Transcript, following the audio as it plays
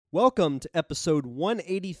Welcome to episode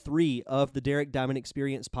 183 of the Derek Diamond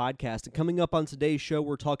Experience podcast. And coming up on today's show,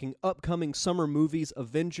 we're talking upcoming summer movies,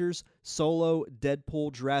 Avengers, Solo,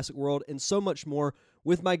 Deadpool, Jurassic World, and so much more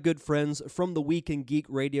with my good friends from the Week in Geek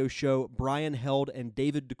radio show, Brian Held and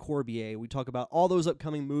David DeCorbier. We talk about all those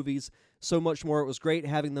upcoming movies, so much more. It was great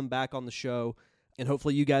having them back on the show, and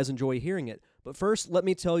hopefully you guys enjoy hearing it. But first, let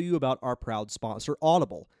me tell you about our proud sponsor,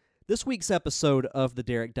 Audible. This week's episode of the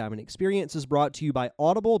Derek Diamond Experience is brought to you by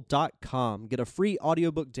Audible.com. Get a free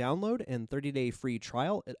audiobook download and 30-day free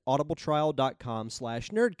trial at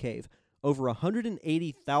audibletrial.com/nerdcave. Over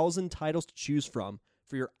 180,000 titles to choose from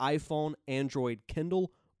for your iPhone, Android,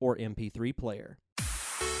 Kindle, or MP3 player.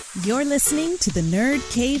 You're listening to the Nerd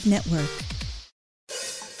Cave Network.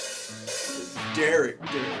 Derek.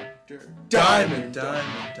 Diamond.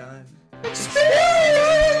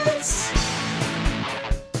 Experience!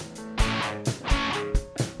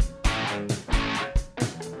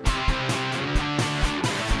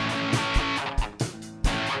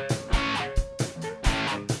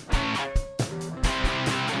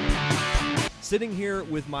 Sitting here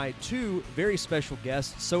with my two very special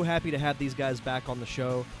guests. So happy to have these guys back on the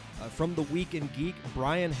show. From the Week in Geek,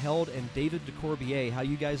 Brian Held and David DeCorbier. How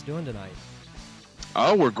you guys doing tonight?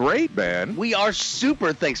 Oh, we're great, man. We are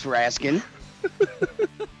super. Thanks for asking.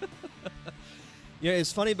 Yeah,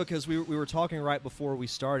 it's funny because we were talking right before we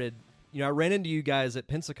started. You know, I ran into you guys at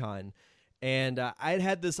Pensacon, and I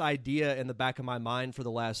had this idea in the back of my mind for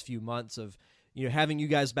the last few months of, you know, having you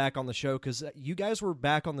guys back on the show, because you guys were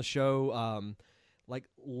back on the show like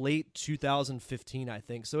late 2015, I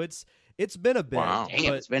think. So it's been a bit. Wow.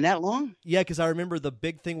 Damn, it's been that long? Yeah, because I remember the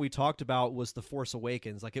big thing we talked about was The Force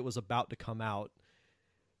Awakens. Like, it was about to come out.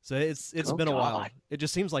 So it's been a while. It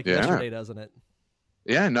just seems like yesterday, doesn't it?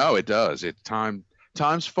 Yeah, no, it does.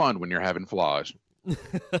 Time's fun when you're having flies.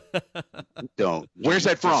 Don't. Where's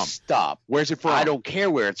that from? Stop. Where's it from? I don't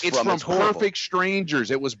care where it's from. It's from horrible. Perfect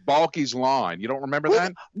Strangers. It was Balky's line. You don't remember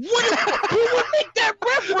that? What? Who would make that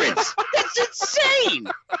reference? That's insane.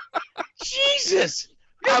 Jesus.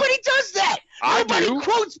 Nobody does that. I Nobody do.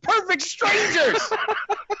 quotes Perfect Strangers.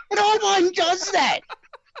 No one does that.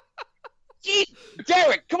 Gee,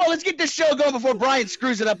 Derek, come on, let's get this show going before Brian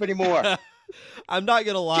screws it up anymore. I'm not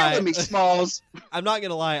going to lie. Killing me, Smalls. I'm not going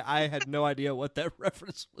to lie. I had no idea what that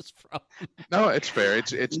reference was from. No, it's fair.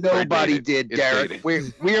 It's Nobody dated. did, It's Derek.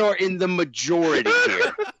 dated. We are in the majority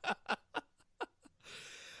here.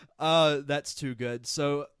 That's too good.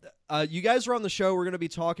 So you guys are on the show. We're going to be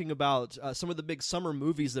talking about some of the big summer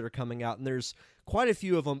movies that are coming out, and there's quite a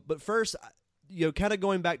few of them. But first, you know, kind of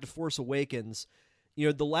going back to Force Awakens, you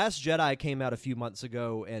know, The Last Jedi came out a few months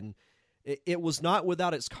ago, and it was not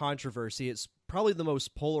without its controversy. It's probably the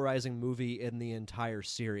most polarizing movie in the entire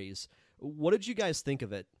series. What did you guys think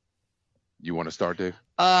of it? You want to start, Dave?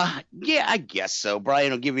 Yeah, I guess so.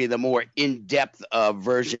 Brian will give you the more in-depth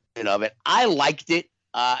version of it. I liked it.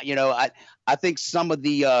 You know, I think some of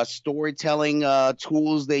the storytelling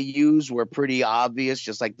tools they used were pretty obvious,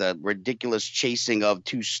 just like the ridiculous chasing of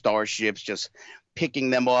two starships, just picking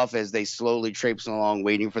them off as they slowly traipse along,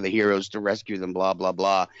 waiting for the heroes to rescue them, blah, blah,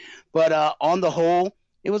 blah. But on the whole,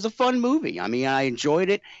 it was a fun movie. I mean, I enjoyed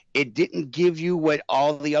it. It didn't give you what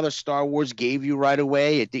all the other Star Wars gave you right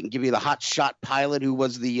away. It didn't give you the hotshot pilot who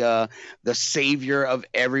was the savior of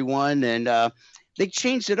everyone. And they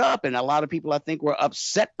changed it up, and a lot of people, I think, were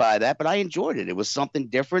upset by that. But I enjoyed it. It was something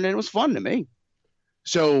different, and it was fun to me.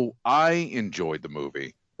 So I enjoyed the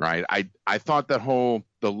movie, right? I thought the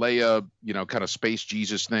Leia, you know, kind of space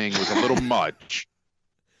Jesus thing was a little much.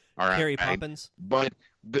 All right. Mary Poppins? But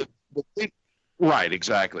the thing, right,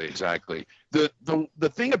 exactly. The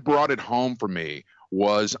thing that brought it home for me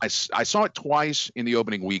was I saw it twice in the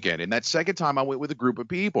opening weekend, and that second time I went with a group of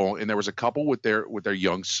people, and there was a couple with their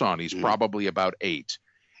young son. He's probably about 8,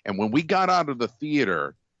 and when we got out of the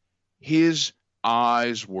theater, his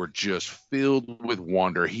eyes were just filled with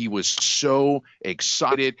wonder. He was so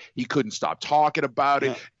excited. He couldn't stop talking about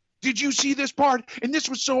it. Did you see this part? And this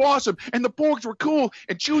was so awesome. And the porgs were cool.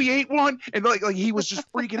 And Chewie ate one. And like he was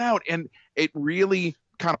just freaking out. And it really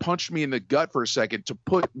kind of punched me in the gut for a second to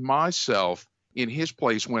put myself in his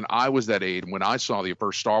place when I was that age, when I saw the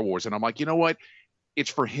first Star Wars. And I'm like, you know what? It's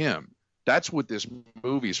for him. That's what this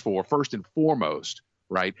movie is for, first and foremost,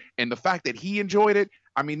 right? And the fact that he enjoyed it,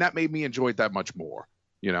 I mean, that made me enjoy it that much more,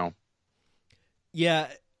 you know? Yeah,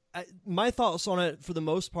 my thoughts on it, for the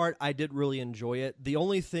most part, I did really enjoy it. The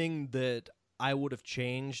only thing that I would have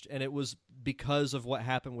changed, and it was because of what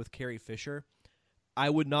happened with Carrie Fisher, I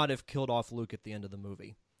would not have killed off Luke at the end of the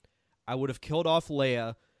movie. I would have killed off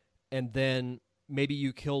Leia, and then maybe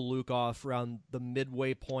you kill Luke off around the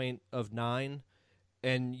midway point of 9,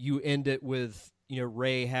 and you end it with,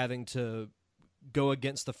 Rey having to go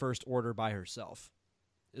against the First Order by herself.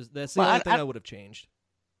 That's the only thing I would have changed.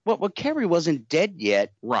 Well, Carrie wasn't dead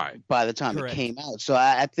yet, Right. by the time Correct. it came out. So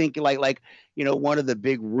I think like one of the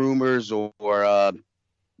big rumors or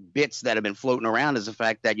bits that have been floating around is the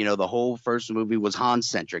fact that the whole first movie was Han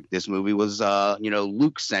centric. This movie was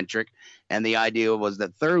Luke centric, and the idea was the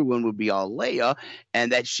third one would be all Leia,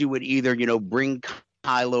 and that she would either bring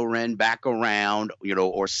Kylo Ren back around,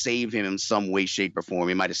 or save him in some way, shape, or form.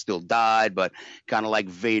 He might have still died, but kind of like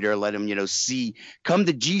Vader, let him come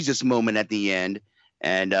to Jesus moment at the end.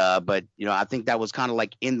 And but I think that was kind of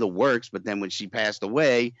like in the works. But then when she passed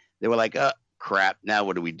away, they were like, crap, now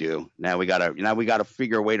what do we do? Now we gotta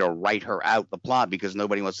figure a way to write her out the plot, because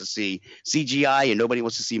nobody wants to see CGI and nobody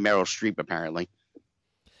wants to see Meryl Streep, apparently.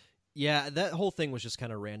 Yeah, that whole thing was just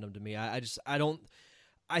kind of random to me.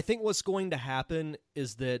 I think what's going to happen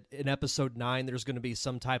is that in episode 9, there's going to be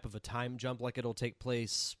some type of a time jump, like it'll take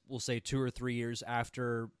place, we'll say 2 or 3 years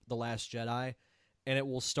after The Last Jedi, and it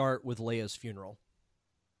will start with Leia's funeral.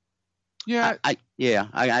 Yeah,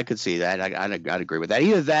 I could see that. I'd agree with that.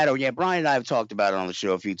 Either that, or Brian and I have talked about it on the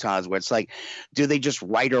show a few times, where it's like, do they just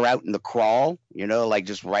write her out in the crawl? Like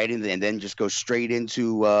just write in and then just go straight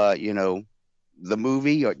into the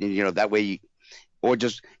movie, or that way. Or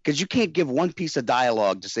just because you can't give one piece of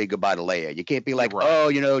dialogue to say goodbye to Leia. You can't be like,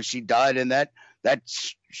 right. Oh, she died in that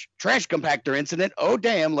trash compactor incident. Oh,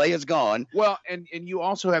 damn, Leia's gone. Well, and you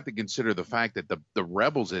also have to consider the fact that the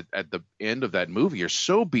rebels at the end of that movie are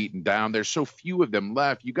so beaten down. There's so few of them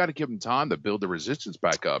left. You got to give them time to build the resistance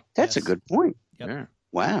back up. That's a good point. Yep. Yeah.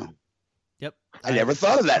 Wow. Yep. I never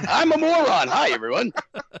thought of that. I'm a moron. Hi, everyone.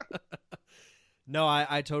 No,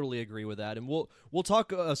 I totally agree with that, and we'll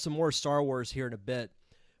talk some more Star Wars here in a bit.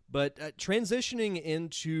 But transitioning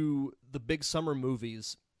into the big summer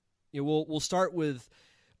movies, we'll start with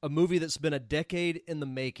a movie that's been a decade in the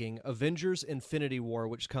making, Avengers: Infinity War,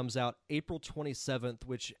 which comes out April 27th,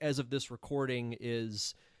 which, as of this recording,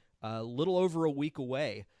 is a little over a week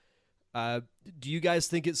away. Do you guys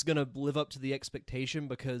think it's going to live up to the expectation?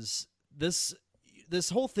 Because this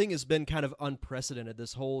whole thing has been kind of unprecedented,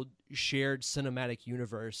 this whole shared cinematic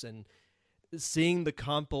universe, and seeing the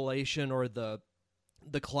compilation or the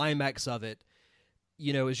climax of it,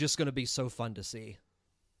 is just going to be so fun to see.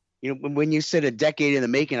 When you said a decade in the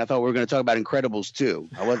making, I thought we were going to talk about Incredibles 2.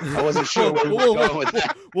 I wasn't sure where we were going with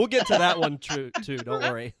that. We'll get to that one too. Don't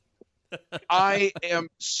worry. I am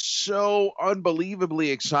so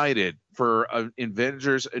unbelievably excited for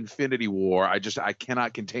Avengers: Infinity War. I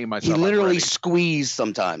cannot contain myself. He literally squeezed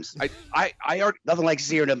sometimes. I already, nothing like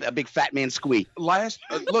seeing a big fat man squeak.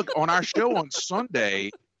 Look, on our show on Sunday,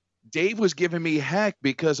 Dave was giving me heck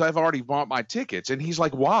because I've already bought my tickets, and he's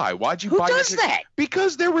like, "Why? Why'd you buy?" Who does that?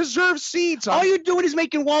 Because they're reserved seats. All you're doing is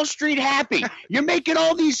making Wall Street happy. You're making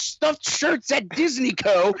all these stuffed shirts at Disney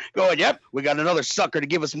Co. going, "Yep, we got another sucker to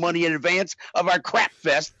give us money in advance of our crap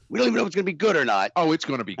fest. We don't even know if it's going to be good or not." Oh, it's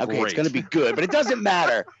going to be okay, great. It's going to be good, but it doesn't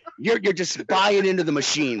matter. You're just buying into the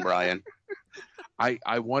machine, Brian.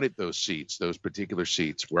 I wanted those seats, those particular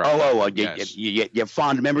seats. Where yes. You have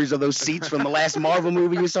fond memories of those seats from the last Marvel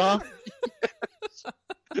movie you saw?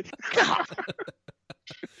 God.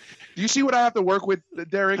 Do you see what I have to work with,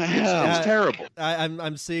 Derek? It's terrible.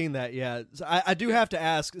 I'm seeing that, yeah. So I do have to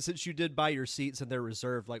ask, since you did buy your seats and they're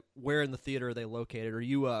reserved, like, where in the theater are they located? Are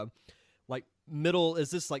you, like, middle,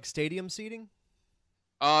 is this, like, stadium seating?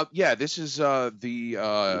 Yeah, this is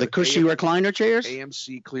the cushy recliner chairs,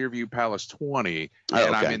 AMC Clearview Palace 20, and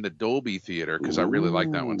okay. I'm in the Dolby Theater because I really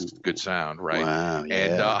like that one. It's good sound, right? Wow, yeah.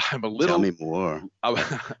 And I'm a little. Tell me more.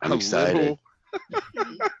 I'm excited.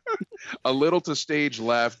 A little to stage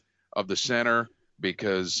left of the center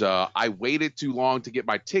because I waited too long to get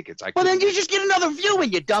my tickets. Well, then you just get another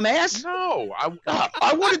viewing, you dumbass. No,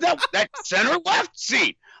 I wanted that center left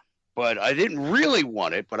seat, but I didn't really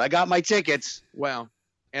want it. But I got my tickets. Well.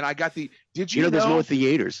 And I got the. Did you know? There's more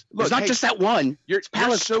theaters. Look, there's not just that one. You're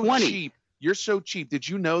so 20. cheap. You're so cheap. Did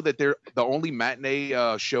you know that they're the only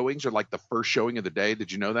matinee showings are like the first showing of the day? Did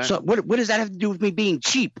you know that? So what does that have to do with me being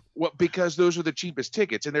cheap? Well, because those are the cheapest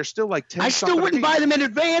tickets, and they're still like 10. I still wouldn't buy them in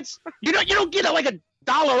advance. You don't get like $1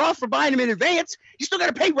 off for buying them in advance. You still got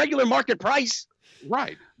to pay regular market price.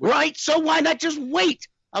 Right. Right. So why not just wait?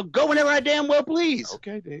 I'll go whenever I damn well please.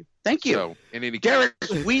 Okay, Dave. Thank you. So, in any Derek,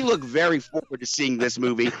 we look very forward to seeing this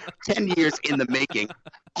movie. 10 years in the making.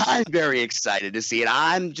 I'm very excited to see it.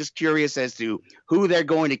 I'm just curious as to who they're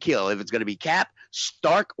going to kill. If it's going to be Cap,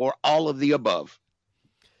 Stark, or all of the above.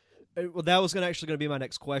 Well, that was actually going to be my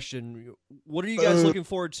next question. What are you guys looking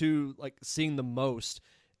forward to, like, seeing the most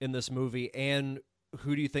in this movie, and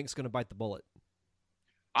who do you think is going to bite the bullet?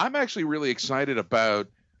 I'm actually really excited about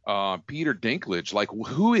Peter Dinklage. Like,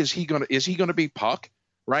 who is he gonna? Is he gonna be Puck?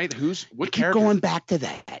 Right? What Keep character? going back to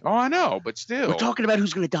that. Oh, I know, but still, We're talking about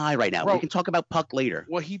who's going to die right now. Bro, we can talk about Puck later.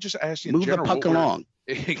 Well, he just asked you. Move the Puck along.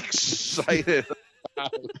 Excited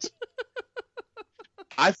about.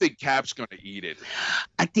 I think Cap's going to eat it.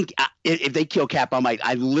 I think if they kill Cap,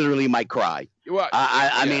 I literally might cry. Well,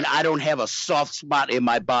 I mean, I don't have a soft spot in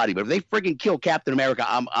my body, but if they freaking kill Captain America,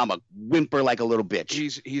 I'm a whimper like a little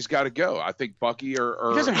bitch. He's got to go. I think Bucky or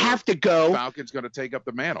he doesn't have to go. Falcon's going to take up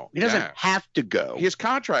the mantle. He doesn't have to go. His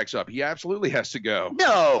contract's up. He absolutely has to go.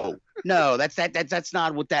 No, that's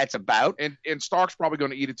not what that's about. And Stark's probably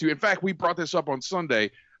going to eat it too. In fact, we brought this up on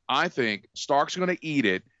Sunday. I think Stark's going to eat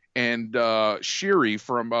it. And Shuri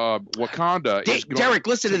from Wakanda Derek,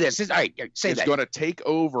 listen to this. All right, say that. Is going to take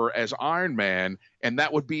over as Iron Man, and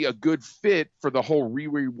that would be a good fit for the whole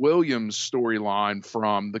Riri Williams storyline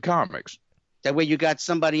from the comics. That way you got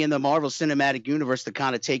somebody in the Marvel Cinematic Universe to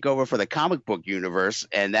kind of take over for the comic book universe,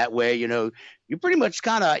 and that way, you pretty much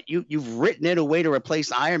kind of you've written it a way to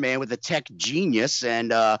replace Iron Man with a tech genius,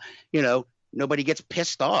 and nobody gets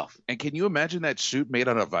pissed off. And can you imagine that suit made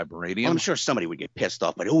out of vibranium? Well, I'm sure somebody would get pissed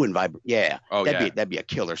off, but who in vibranium? Yeah. Oh, that'd be a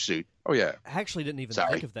killer suit. Oh, yeah. I actually didn't even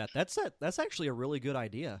think of that. That's actually a really good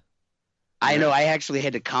idea. I know. I actually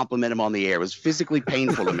had to compliment him on the air. It was physically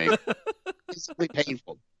painful to me. Physically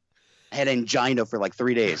painful. I had angina for like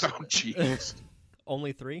 3 days. Oh, jeez.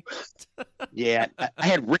 Only 3? Yeah. I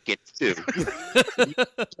had rickets, too.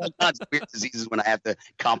 All kinds of weird diseases when I have to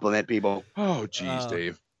compliment people. Oh, jeez,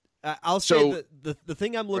 Dave. I'll say that the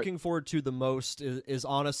thing I'm looking forward to the most is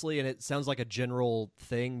honestly, and it sounds like a general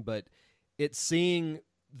thing, but it's seeing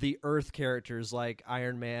the Earth characters like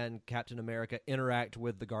Iron Man, Captain America interact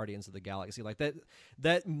with the Guardians of the Galaxy. Like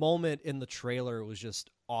that moment in the trailer was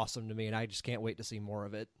just awesome to me, and I just can't wait to see more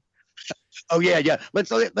of it. Oh yeah.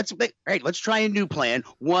 Let's try a new plan.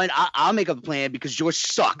 One, I'll make up a plan because yours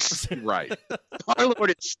sucks. Right.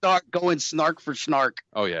 Star-Lord and Stark going snark for snark.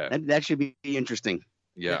 Oh yeah. That should be interesting.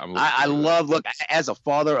 Yeah, I love as a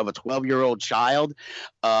father of a 12-year-old child,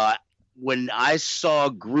 when I saw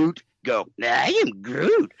Groot go, I am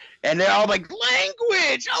Groot, and they're all like,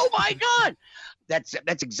 language, oh my god, that's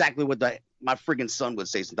exactly what my friggin' son would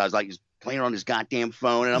say sometimes. Like, he's playing on his goddamn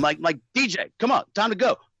phone, and I'm like DJ, come on, time to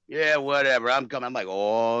go. Yeah, whatever, I'm coming. I'm like,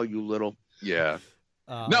 oh, you little. Yeah.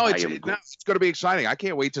 No, it's going to be exciting. I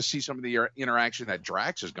can't wait to see some of the interaction that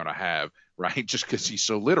Drax is going to have, right? Just because he's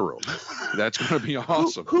so literal. That's going to be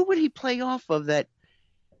awesome. Who would he play off of that?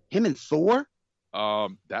 Him and Thor?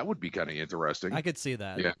 That would be kind of interesting. I could see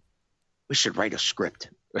that. Yeah. We should write a script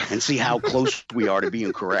and see how close we are to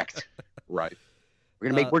being correct. Right. We're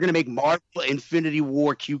gonna make Marvel Infinity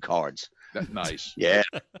War cue cards. That's nice. Yeah,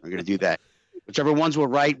 we're gonna do that. Whichever ones were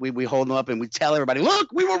right, we hold them up and we tell everybody, look,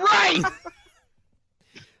 we were right.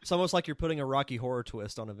 It's almost like you're putting a Rocky Horror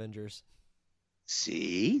twist on Avengers.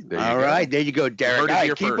 See? All right. There you go, Derek. All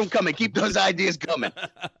right, keep them coming. Keep those ideas coming.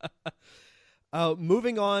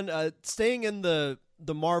 Moving on, staying in the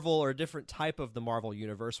Marvel or a different type of the Marvel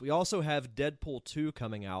universe, we also have Deadpool 2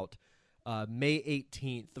 coming out May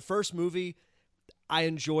 18th. The first movie, I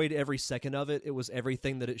enjoyed every second of it. It was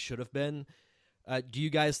everything that it should have been. Do you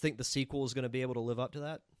guys think the sequel is going to be able to live up to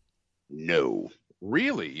that? No.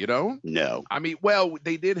 Really? You know? No. I mean, well,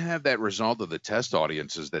 they did have that result of the test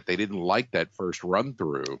audiences that they didn't like that first run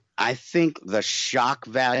through. I think the shock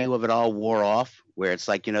value of it all wore off, where it's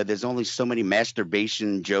like, there's only so many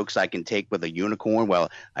masturbation jokes I can take with a unicorn.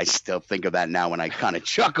 Well, I still think of that now when I kind of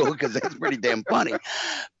chuckle because it's pretty damn funny.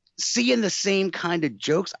 Seeing the same kind of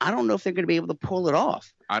jokes, I don't know if they're going to be able to pull it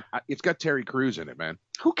off. It's got Terry Crews in it, man.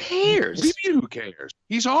 Who cares? What do you mean, who cares?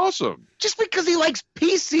 He's awesome. Just because he likes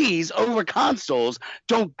PCs over consoles,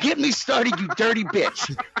 don't get me started, you dirty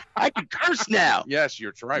bitch. I can curse now. Yes,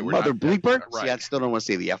 you're right. Mother bleeper. Right. See, I still don't want to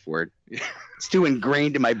say the F word. It's too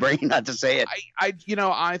ingrained in my brain not to say it.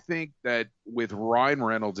 I think that with Ryan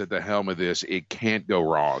Reynolds at the helm of this, it can't go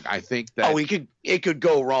wrong. I think that it could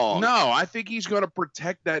go wrong. No, I think he's going to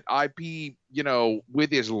protect that IP,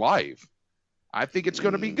 with his life. I think it's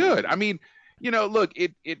going to be good. I mean, look,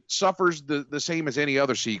 it suffers the same as any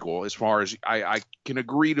other sequel as far as I can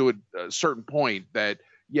agree to a certain point that,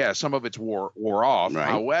 yeah, some of it's wore off. Right.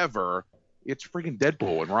 However, it's freaking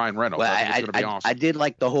Deadpool and Ryan Reynolds. Well, I think it's going to be awesome. I did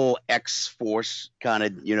like the whole X-Force kind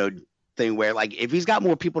of, thing where, like, if he's got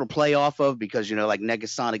more people to play off of because, like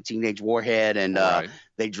Negasonic Teenage Warhead and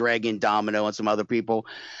they drag in Domino and some other people,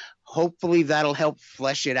 hopefully that'll help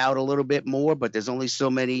flesh it out a little bit more. But there's only so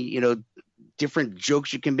many, different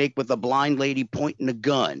jokes you can make with a blind lady pointing a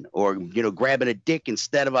gun or, grabbing a dick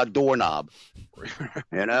instead of a doorknob.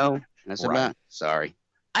 That's right. Sorry.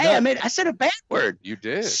 I said a bad word. You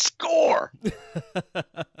did. Score.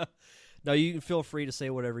 No, you can feel free to say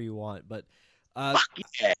whatever you want, but Fuck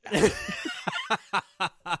yeah.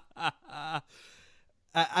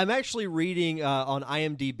 I'm actually reading on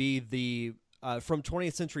IMDb the from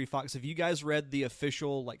 20th Century Fox. Have you guys read the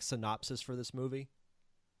official synopsis for this movie?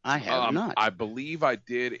 I have not. I believe I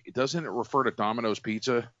did. Doesn't it refer to Domino's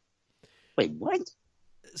Pizza? Wait, what?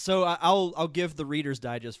 So I'll give the Reader's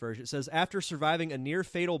Digest version. It says, after surviving a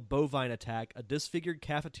near-fatal bovine attack, a disfigured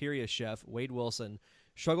cafeteria chef, Wade Wilson,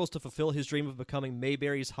 struggles to fulfill his dream of becoming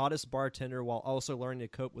Mayberry's hottest bartender while also learning to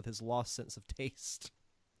cope with his lost sense of taste.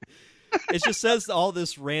 It just says all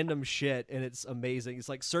this random shit, and it's amazing. It's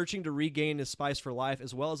like searching to regain his spice for life,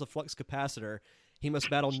 as well as a flux capacitor. He must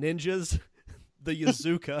battle ninjas, the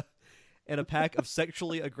Yazuka, and a pack of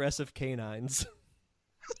sexually aggressive canines.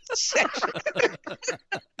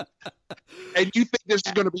 And you think this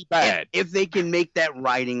is going to be bad? If they can make that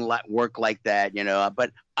writing work like that,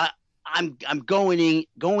 but I'm going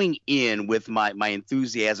in with my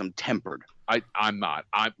enthusiasm tempered. I'm not.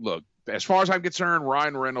 Look, as far as I'm concerned,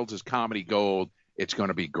 Ryan Reynolds is comedy gold. It's going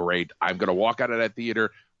to be great. I'm going to walk out of that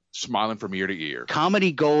theater smiling from ear to ear.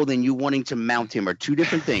 Comedy gold and you wanting to mount him are two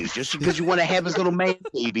different things. Just because you want to have his little man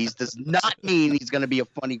babies does not mean he's going to be a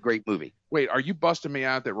funny, great movie. Wait, are you busting me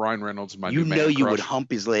out that Ryan Reynolds is my new man You crush? would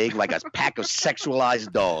hump his leg like a pack of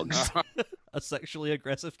sexualized dogs. A sexually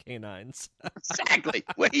aggressive canines. Exactly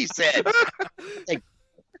what he said.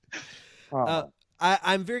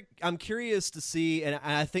 I'm curious to see, and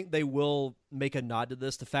I think they will make a nod to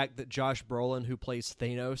this, the fact that Josh Brolin, who plays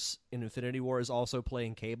Thanos in Infinity War, is also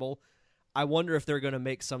playing Cable. I wonder if they're going to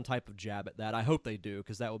make some type of jab at that. I hope they do,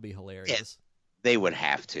 because that would be hilarious. Yeah, they would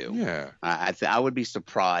have to. Yeah. I would be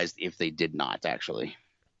surprised if they did not, actually.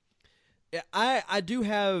 Yeah, I do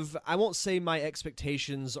have, I won't say my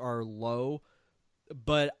expectations are low,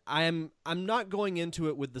 but I'm not going into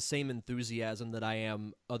it with the same enthusiasm that I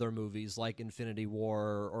am other movies like Infinity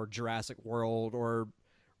War or Jurassic World or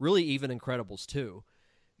really even Incredibles 2.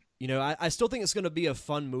 I still think it's going to be a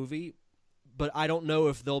fun movie, but I don't know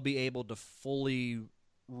if they'll be able to fully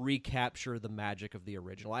recapture the magic of the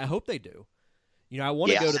original. I hope they do. I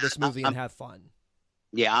want to go to this movie and have fun.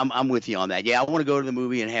 Yeah, I'm with you on that. Yeah, I want to go to the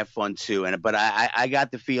movie and have fun too. But I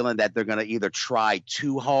got the feeling that they're going to either try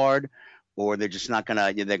too hard or they're just not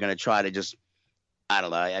gonna. They're gonna try to just. I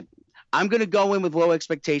don't know. I'm gonna go in with low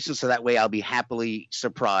expectations, so that way I'll be happily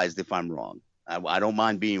surprised if I'm wrong. I don't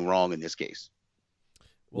mind being wrong in this case.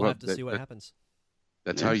 We'll have to see what happens.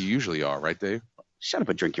 That's how you usually are, right, Dave? Shut up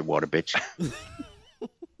and drink your water, bitch.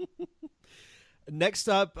 Next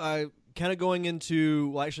up, kind of going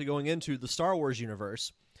into the Star Wars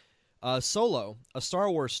universe. Solo, a Star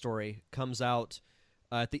Wars story, comes out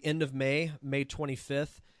at the end of May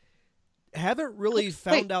 25th. Haven't really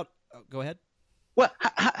found out. Oh, go ahead. Well,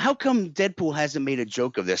 how come Deadpool hasn't made a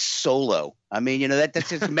joke of this? Solo? I mean, that's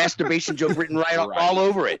just a masturbation joke written right all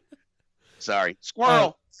over it. Sorry,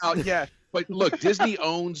 squirrel. Yeah, but look, Disney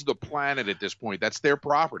owns the planet at this point. That's their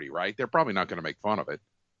property, right? They're probably not going to make fun of it.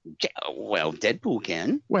 Well, Deadpool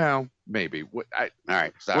can. Well, maybe. All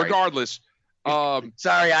right. Sorry. Regardless.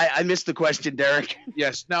 Sorry, I missed the question, Derek.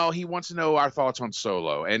 Yes. No, he wants to know our thoughts on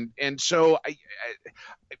Solo, and so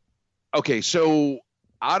okay, so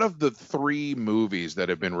out of the 3 movies that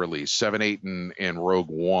have been released, 7, 8, and Rogue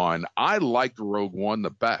One, I liked Rogue One the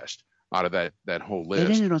best out of that whole list.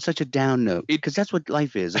 It ended on such a down note because that's what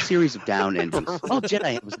life is, a series of down endings. All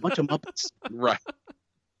Jedi it was a bunch of Muppets. Right.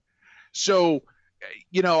 So,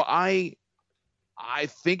 I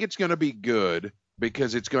think it's going to be good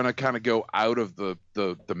because it's going to kind of go out of the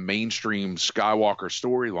mainstream Skywalker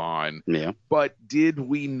storyline. Yeah. But did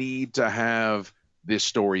we need to have this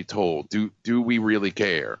story told? Do we really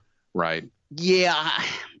care? Right. Yeah.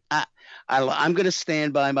 I'm going to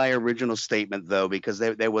stand by my original statement though, because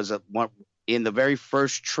there was one in the very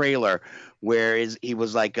first trailer where he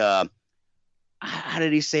was like, how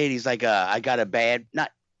did he say it? He's like, I got a bad,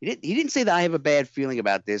 he didn't say that I have a bad feeling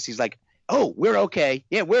about this. He's like, oh, we're okay.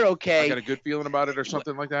 Yeah, we're okay. I got a good feeling about it or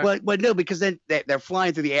something like that. Well, no, because then they're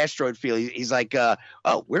flying through the asteroid field. He's like,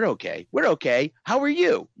 oh, we're okay. We're okay. How are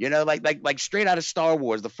you? Like straight out of Star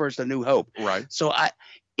Wars, the first A New Hope. Right. So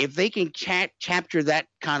if they can capture that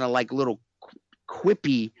kind of like little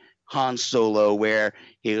quippy Han Solo, where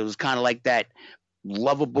he was kind of like that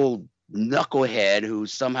lovable knucklehead who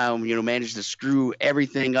somehow, managed to screw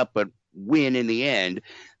everything up but win in the end,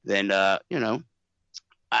 then,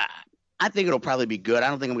 I think it'll probably be good. I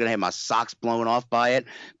don't think I'm going to have my socks blown off by it.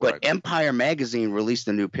 But Right. Empire Magazine released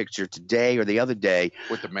a new picture today or the other day.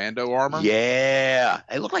 With the Mando armor? Yeah.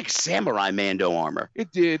 It looked like samurai Mando armor.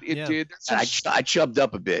 It did. It Yeah. did. And I chubbed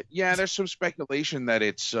up a bit. Yeah, there's some speculation that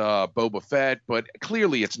it's Boba Fett, but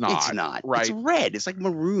clearly it's not. It's not. Right. It's red. It's like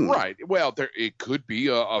maroon. Right. Well, it could be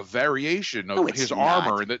a variation of No, it's his not.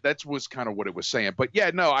 armor. That was kind of what it was saying. But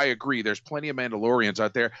yeah, no, I agree. There's plenty of Mandalorians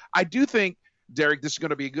out there. I do think, Derek, this is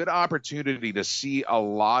going to be a good opportunity to see a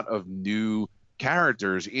lot of new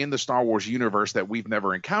characters in the Star Wars universe that we've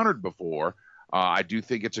never encountered before. I do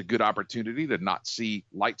think it's a good opportunity to not see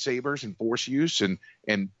lightsabers and Force use,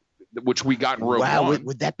 and which we got in Rogue Wow. One.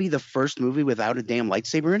 Would that be the first movie without a damn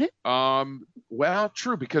lightsaber in it? Well,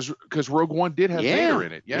 true, because Rogue One did have Vader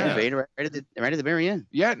in it. Yeah. Vader right at the very end.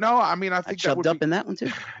 Yeah, no, I mean, I I think that chubbed would up be, in that one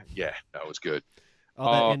too. yeah, that was good. Oh,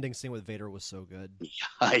 that Oh. ending scene with Vader was so good.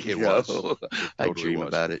 I It know. was. I totally dream was.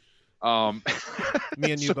 about it.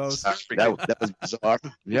 Me and you So both. sorry. That was bizarre.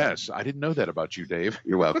 Yes, I didn't know that about you, Dave.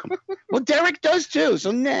 You're welcome. Well, Derek does too.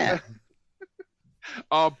 So nah.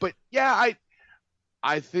 But yeah,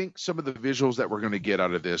 I think some of the visuals that we're going to get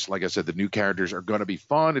out of this, like I said, the new characters are going to be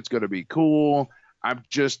fun. It's going to be cool.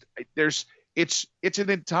 It's an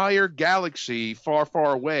entire galaxy far,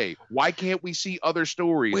 far away. Why can't we see other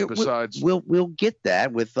stories besides? We'll get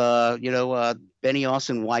that with Benny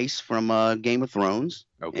Austin Weiss from Game of Thrones.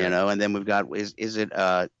 Okay. You know, and then we've got is it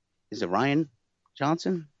Ryan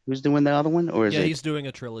Johnson who's doing the other one, or is Yeah, it? he's doing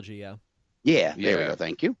a trilogy, yeah. Yeah, there we Yeah. go.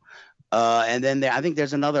 Thank you. And then I think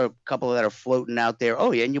there's another couple that are floating out there.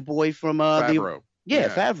 Oh yeah, and your boy from Favreau.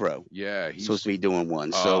 Favreau. Yeah, he's Supposed to be doing one.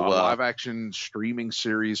 a So live action streaming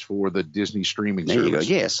series for the Disney streaming there you go. service.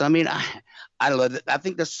 Yes, I mean, I don't know. I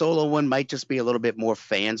think the solo one might just be a little bit more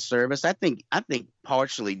fan service. I think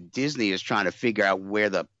partially Disney is trying to figure out where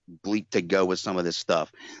the bleep to go with some of this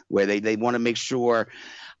stuff, where they want to make sure.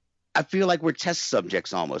 I feel like we're test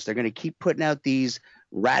subjects almost. They're going to keep putting out these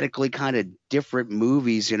radically kind of different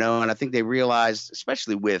movies, you know, and I think they realized,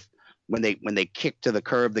 especially with when they kicked to the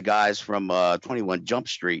curb the guys from 21 Jump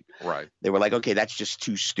Street, Right. they were like, okay, that's just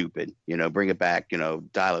too stupid, you know, bring it back, you know,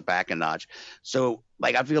 dial it back a notch. So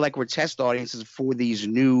like I feel like we're test audiences for these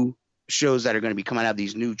new shows that are going to be coming out,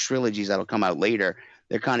 these new trilogies that'll come out later.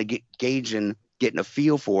 They're kind of getting a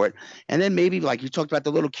feel for it, and then maybe like you talked about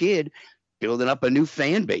the little kid building up a new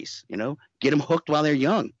fan base, you know, get them hooked while they're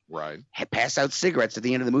young. Right. Pass out cigarettes at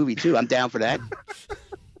the end of the movie too. I'm down for that.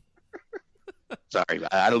 Sorry,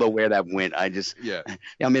 I don't know where that went. Yeah.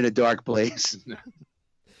 I'm in a dark place.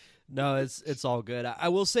 No, it's all good. I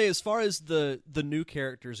will say, as far as the new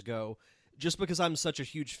characters go, just because I'm such a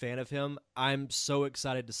huge fan of him, I'm so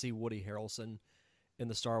excited to see Woody Harrelson in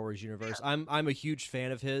the Star Wars universe. I'm a huge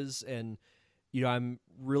fan of his, and you know, I'm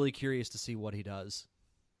really curious to see what he does.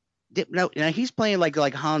 No, he's playing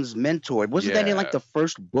like Han's mentor. Wasn't that in like Yeah. the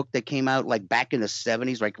first book that came out like back in the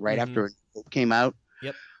 70s, like right Mhm. after it came out?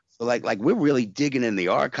 Yep. So like we're really digging in the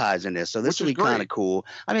archives in this. So this Which will is be kind great. of cool.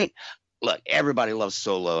 I mean, look, everybody loves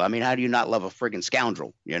Solo. I mean, how do you not love a friggin'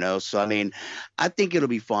 scoundrel? You know. So I mean, I think it'll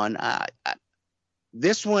be fun.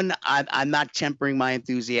 This one, I'm not tempering my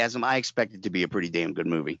enthusiasm. I expect it to be a pretty damn good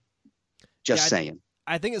movie. Just Yeah, saying.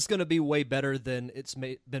 I think it's going to be way better than it's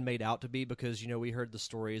been made out to be, because, you know, we heard the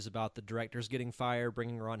stories about the directors getting fired,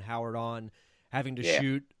 bringing Ron Howard on, having to Yeah.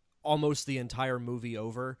 shoot almost the entire movie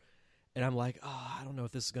over. And I'm like, oh, I don't know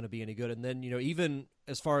if this is going to be any good. And then, you know, even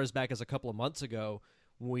as far as back as a couple of months ago,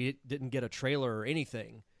 when we didn't get a trailer or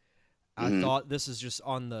anything, I Mhm. thought this is just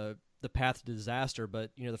on the path to disaster.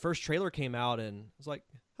 But, you know, the first trailer came out and I was like,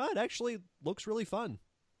 it actually looks really fun.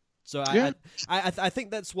 So Yeah. I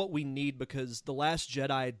think that's what we need, because The Last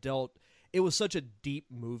Jedi it was such a deep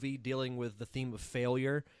movie dealing with the theme of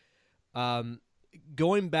failure.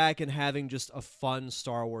 Going back and having just a fun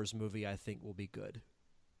Star Wars movie, I think, will be good.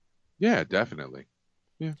 Yeah, definitely.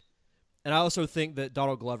 And I also think that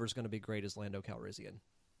Donald Glover's going to be great as Lando Calrissian.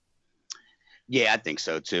 Yeah, I think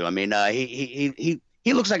so too. I mean, he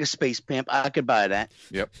looks like a space pimp. I could buy that.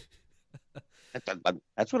 Yep.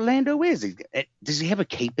 That's what Lando is. Does he have a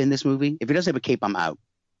cape in this movie? If he doesn't have a cape, I'm out.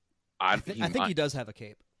 I think he does have a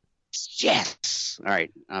cape. Yes. All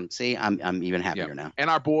right. See, I'm even happier now. And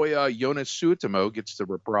our boy Jonas Suotamo gets to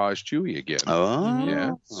reprise Chewie again. Oh,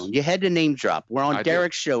 Yeah. You had to name drop. We're on I did.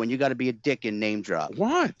 Derek's show, and you got to be a dick and name drop.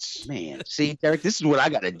 What? Man, see, Derek, this is what I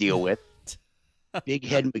got to deal with. Big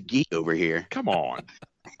head McGee over here. Come on.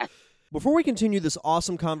 Before we continue this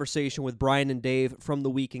awesome conversation with Brian and Dave from The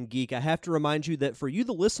Week in Geek, I have to remind you that for you,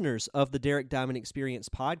 the listeners of the Derek Diamond Experience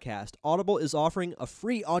podcast, Audible is offering a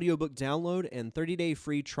free audiobook download and 30-day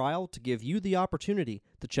free trial to give you the opportunity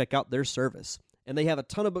to check out their service. And they have a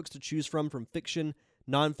ton of books to choose from fiction,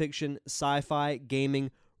 nonfiction, sci-fi, gaming,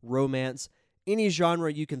 romance, any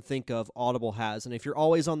genre you can think of, Audible has. And if you're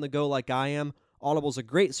always on the go like I am, Audible's a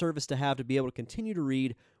great service to have to be able to continue to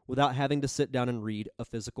read without having to sit down and read a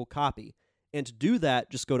physical copy. And to do that,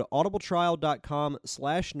 just go to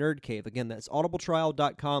audibletrial.com/nerdcave. Again, that's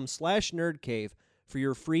audibletrial.com/nerdcave for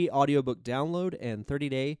your free audiobook download and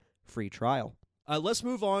 30-day free trial. Let's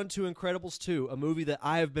move on to Incredibles 2, a movie that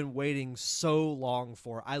I have been waiting so long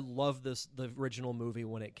for. I love the original movie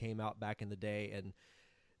when it came out back in the day. And,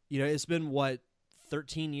 it's been,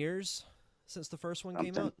 13 years since the first one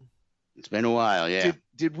came out? It's been a while, yeah.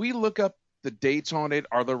 Did we look up the dates on it?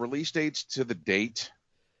 Are the release dates to the date?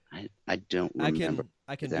 I don't remember.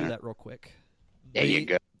 I can do that real quick. There you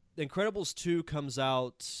go. Incredibles 2 comes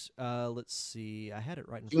out, let's see, I had it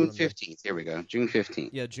right in June front of me. 15th. Here we go. June 15th.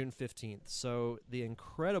 Yeah, June 15th. So The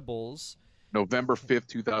Incredibles. November 5th,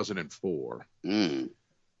 2004.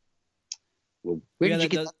 Well, where did you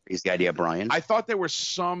get the idea, Brian? I thought there was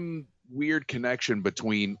some weird connection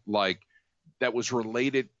between, that was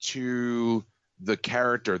related to the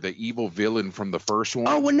character, the evil villain from the first one.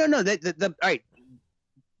 Oh, well, no. All right.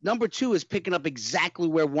 Number 2 is picking up exactly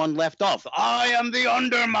where 1 left off. I am the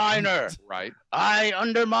Underminer. Right. I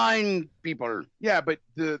undermine people. Yeah, but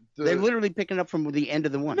they're literally picking up from the end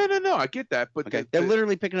of the one. No. I get that, but okay. They're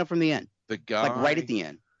literally picking up from the end. The guy, right at the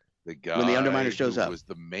end. The guy when the Underminer shows up, was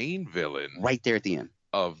the main villain. Right there at the end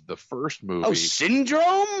of the first movie. Oh,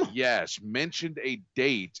 Syndrome. Yes, mentioned a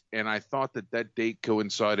date, and I thought that date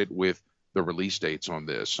coincided with the release dates on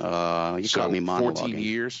this. You caught me monologuing. 14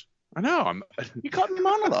 years. I know. You caught me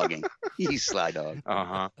monologuing. You sly dog.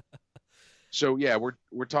 So yeah,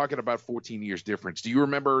 we're talking about 14 years difference. Do you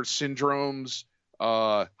remember Syndrome's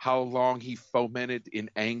how long he fomented in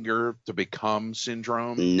anger to become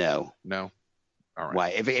Syndrome? No. All right. Why?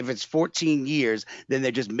 If it's 14 years, then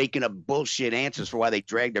they're just making up bullshit answers for why they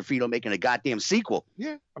dragged their feet on making a goddamn sequel.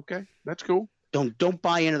 Yeah. Okay, that's cool. Don't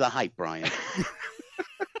buy into the hype, Brian.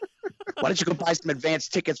 Why don't you go buy some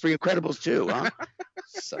advanced tickets for Incredibles 2, huh?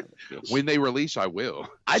 When they release, I will,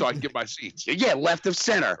 so I can get my seats. Yeah, left of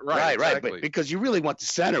center. Right. Exactly. But because you really want the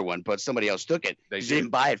center one, but somebody else took it. You didn't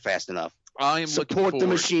buy it fast enough. I am support the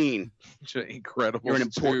machine. Incredible. You're an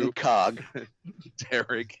important cog,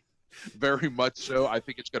 Derek. Very much so. I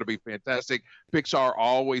think it's going to be fantastic. Pixar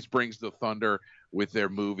always brings the thunder with their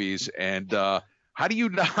movies, and how do you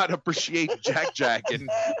not appreciate Jack and?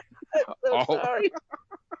 Sorry.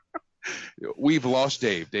 We've lost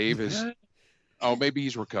Dave. Dave is. Oh, maybe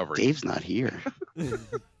he's recovering. Dave's not here.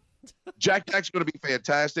 Jack's going to be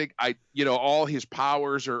fantastic. All his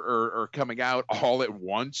powers are coming out all at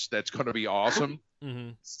once. That's going to be awesome.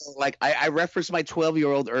 Mm-hmm. So, I referenced my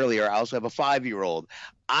 12-year-old earlier. I also have a 5-year-old.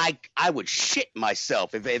 I would shit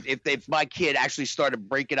myself if my kid actually started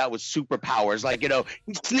breaking out with superpowers.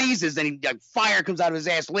 He sneezes and fire comes out of his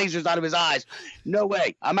ass, lasers out of his eyes. No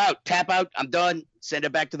way. I'm out. Tap out. I'm done. Send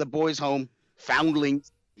it back to the boys' home.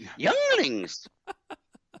 Foundlings. Younglings.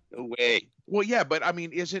 No way. Well, yeah, but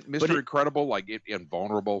isn't Mr. Incredible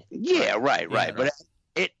invulnerable? Yeah, right. But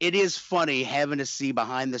it is funny having to see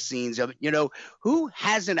behind the scenes of who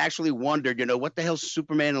hasn't actually wondered, what the hell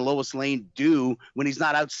Superman and Lois Lane do when he's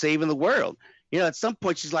not out saving the world? At some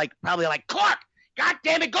point she's probably like, Clark, God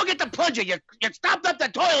damn it, go get the plunger. You stopped up the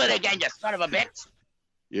toilet again, you son of a bitch.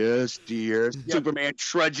 Yes, dear. Yeah. Superman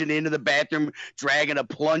trudging into the bathroom, dragging a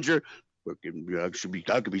plunger.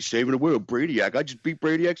 I could be saving the world, Brainiac. I just beat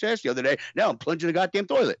Brainiac's ass the other day. Now I'm plunging the goddamn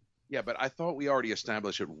toilet. Yeah, but I thought we already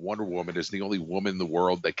established that Wonder Woman is the only woman in the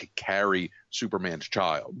world that could carry Superman's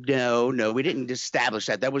child. No, we didn't establish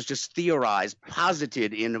that. That was just theorized,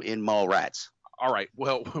 posited in Mallrats. All right.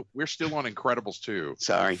 Well, we're still on Incredibles 2.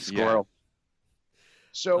 Sorry, squirrel. Yeah.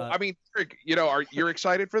 So, Eric, you're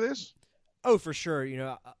excited for this? Oh, for sure.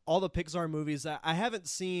 All the Pixar movies I haven't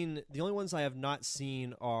seen. The only ones I have not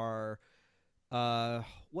seen are,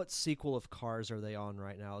 what sequel of Cars are they on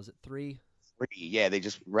right now? Is it 3? 3. Yeah, they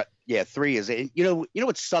just 3 is it. You know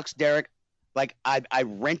what sucks, Derek? I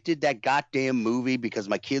rented that goddamn movie because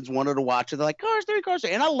my kids wanted to watch it. They're like, Cars 3, Cars 3.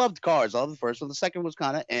 And I loved Cars. I loved the first one. The second was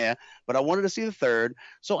kind of but I wanted to see the third.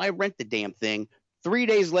 So I rent the damn thing. 3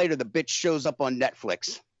 days later, the bitch shows up on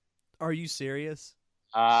Netflix. Are you serious?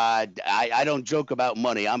 I don't joke about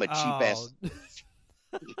money. I'm a cheap ass.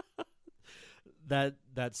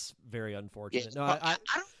 That's very unfortunate. Yeah, no, I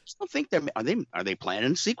don't think are they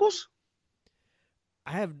planning sequels?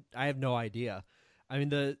 I have no idea.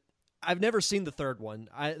 I've never seen the third one.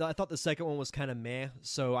 I thought the second one was kind of meh,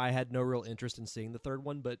 so I had no real interest in seeing the third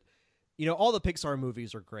one. But all the Pixar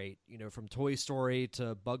movies are great. From Toy Story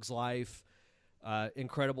to Bug's Life.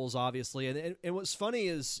 Incredibles, obviously. And what's funny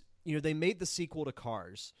is, they made the sequel to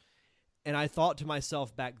Cars. And I thought to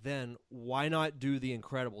myself back then, why not do The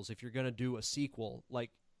Incredibles if you're going to do a sequel?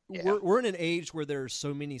 Like, we're in an age where there's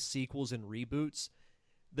so many sequels and reboots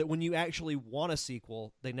that when you actually want a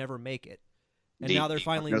sequel, they never make it. And now they're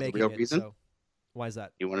finally making it. So why is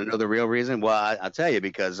that? You want to know the real reason? Well, I'll tell you,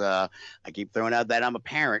 because I keep throwing out that I'm a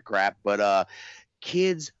parent crap, but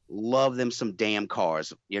kids love them some damn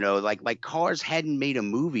Cars. Like Cars hadn't made a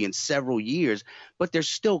movie in several years, but they're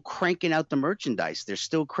still cranking out the merchandise. They're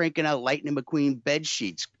still cranking out Lightning McQueen bed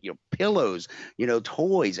sheets, pillows,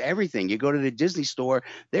 toys, everything. You go to the Disney store,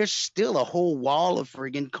 there's still a whole wall of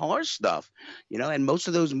friggin' Cars stuff, and most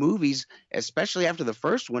of those movies, especially after the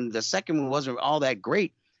first one, the second one wasn't all that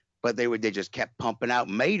great, but they just kept pumping out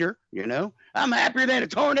Mater, I'm happier than a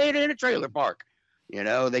tornado in a trailer park.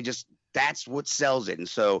 That's what sells it. And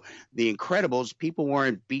so the Incredibles, people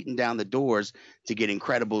weren't beating down the doors to get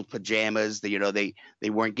Incredibles pajamas. They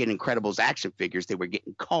weren't getting Incredibles action figures. They were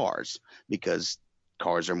getting Cars, because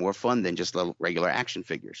Cars are more fun than just little regular action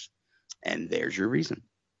figures. And there's your reason.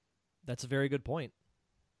 That's a very good point.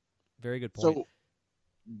 Very good point. So,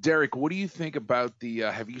 Derek, what do you think about the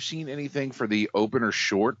have you seen anything for the opener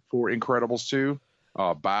short for Incredibles 2?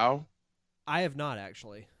 Bow? I have not,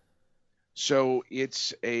 actually. So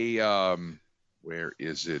it's a where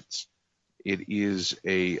is it? It is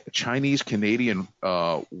a Chinese Canadian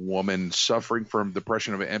woman suffering from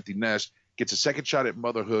depression of an empty nest, gets a second shot at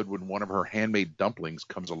motherhood when one of her handmade dumplings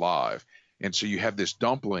comes alive. And so you have this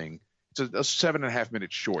dumpling. It's a 7.5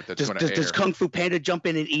 minute short that's going to air. Does Kung Fu Panda jump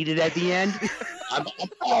in and eat it at the end? I'm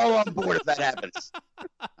all on board if that happens.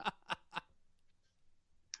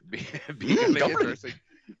 Be interesting.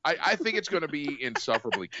 I think it's going to be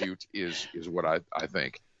insufferably cute. Is what I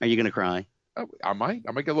think. Are you going to cry? Oh, I might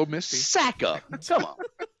get a little misty. Sack up! Come on,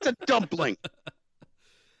 it's a dumpling.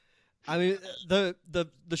 I mean, the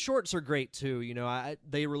shorts are great too.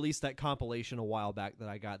 They released that compilation a while back that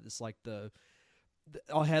I got. It's like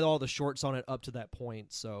I had all the shorts on it up to that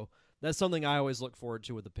point. So that's something I always look forward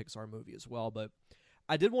to with the Pixar movie as well. But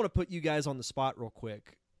I did want to put you guys on the spot real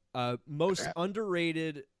quick. Most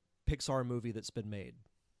underrated Pixar movie that's been made.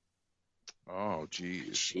 Oh,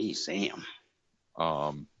 geez. Jeez, Sam.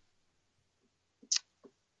 Well,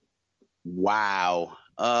 Wow.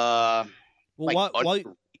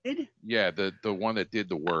 Yeah, the one that did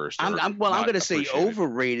the worst. I'm going to say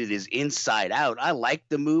overrated is Inside Out. I liked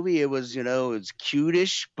the movie. It was, it's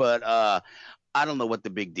cutish, but I don't know what the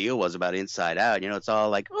big deal was about Inside Out. It's all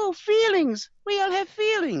like, oh, feelings. We all have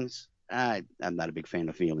feelings. I'm not a big fan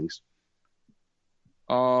of feelings.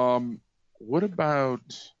 What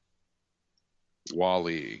about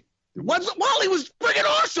WALL-E? WALL-E was friggin'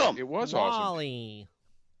 awesome. It was WALL-E. Awesome.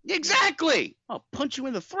 Exactly. I'll punch you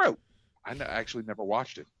in the throat. I actually never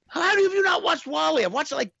watched it. How have you not watched WALL-E? I've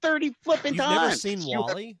watched it like 30 flipping times. You've never seen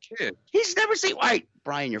WALL-E? He's never seen. All right,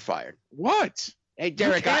 Brian, you're fired. What? Hey,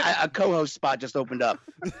 Derek, a co-host spot just opened up.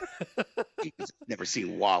 He's never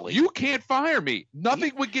seen WALL-E. You can't fire me.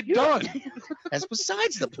 Nothing would get done. That's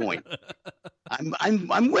besides the point.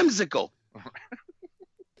 I'm whimsical.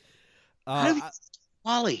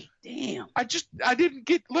 WALL-E, damn. I didn't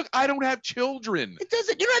get. Look, I don't have children. It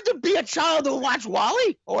doesn't. You don't have to be a child to watch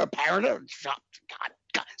WALL-E or a parent.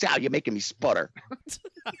 God, see how you're making me sputter.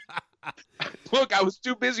 Look, I was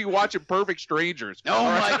too busy watching Perfect Strangers. Oh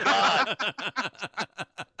my God!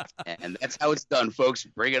 And that's how it's done, folks.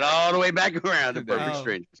 Bring it all the way back around to Perfect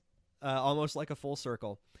Strangers. Almost like a full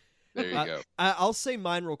circle. There you go. I'll say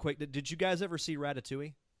mine real quick. Did you guys ever see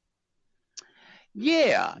Ratatouille?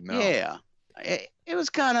 Yeah, No. yeah. It was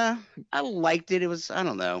kind of. I liked it. It was. I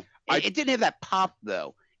don't know. It didn't have that pop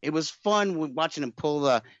though. It was fun watching him pull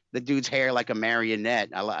the dude's hair like a marionette.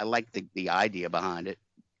 I liked the idea behind it.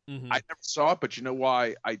 Mm-hmm. I never saw it, but you know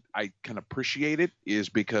why I can appreciate it is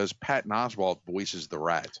because Patton Oswalt voices the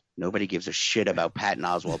rat. Nobody gives a shit about Patton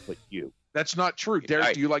Oswalt but you. That's not true. Derek,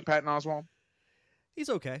 Right. do you like Patton Oswalt? He's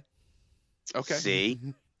okay. Okay. See?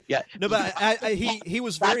 Yeah. No, but he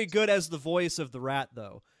was very good as the voice of the rat,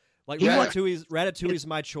 though. Like Yeah. Ratatouille's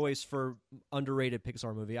my choice for underrated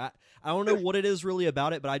Pixar movie. I don't know what it is really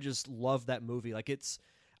about it, but I just love that movie. Like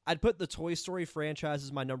I'd put the Toy Story franchise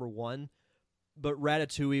as my number one, but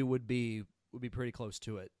Ratatouille would be pretty close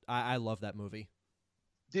to it. I love that movie.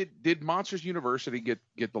 Did Monsters University get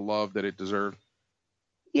the love that it deserved?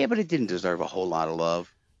 Yeah, but it didn't deserve a whole lot of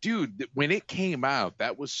love. Dude, when it came out,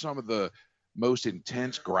 that was some of the most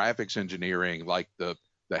intense graphics engineering, like the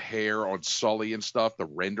hair on Sully and stuff, the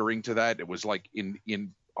rendering to that. It was like in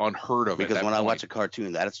unheard of. Because when I watch a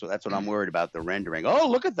cartoon, that's what I'm worried about, the rendering. Oh,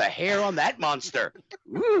 look at the hair on that monster.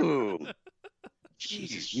 Ooh.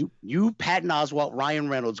 Jesus, you Patton Oswalt, Ryan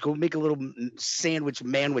Reynolds, go make a little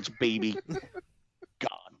manwich, baby.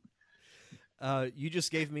 God. You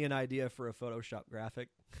just gave me an idea for a Photoshop graphic.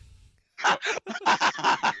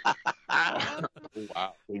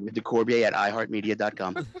 Wow. David DeCorbier at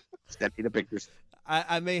iHeartMedia.com. Send me the pictures.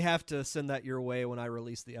 I may have to send that your way when I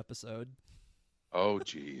release the episode. Oh,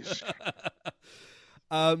 jeez.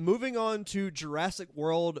 Moving on to Jurassic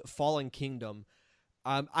World Fallen Kingdom.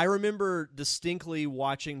 I remember distinctly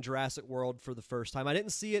watching Jurassic World for the first time. I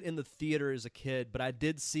didn't see it in the theater as a kid, but I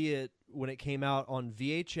did see it when it came out on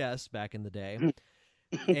VHS back in the day.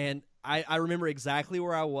 And I remember exactly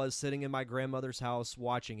where I was sitting in my grandmother's house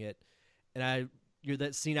watching it. And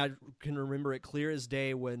that scene, I can remember it clear as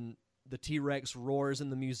day when the T-Rex roars in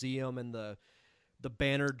the museum and the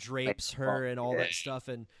banner drapes her and all that stuff.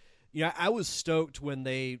 And I was stoked when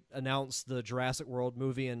they announced the Jurassic World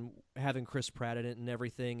movie and having Chris Pratt in it and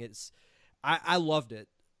everything. I loved it.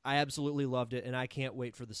 I absolutely loved it, and I can't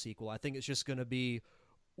wait for the sequel. I think it's just going to be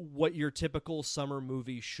what your typical summer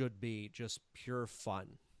movie should be, just pure fun.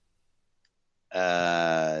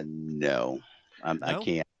 No. I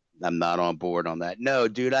can't. I'm not on board on that. No,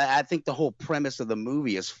 dude, I think the whole premise of the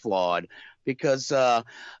movie is flawed because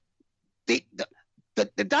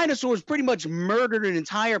the dinosaurs pretty much murdered an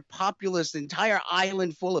entire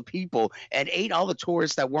island full of people and ate all the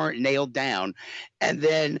tourists that weren't nailed down. And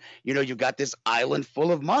then, you've got this island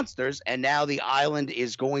full of monsters, and now the island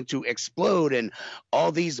is going to explode, and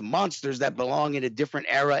all these monsters that belong in a different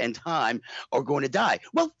era and time are going to die.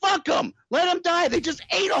 Well, fuck them. Let them die. They just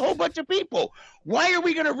ate a whole bunch of people. Why are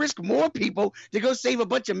we going to risk more people to go save a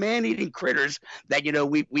bunch of man-eating critters that,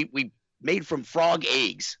 we made from frog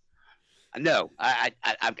eggs? No,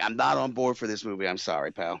 I'm not on board for this movie. I'm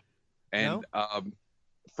sorry, pal. And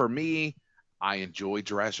for me, I enjoyed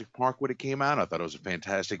Jurassic Park when it came out. I thought it was a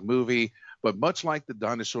fantastic movie. But much like the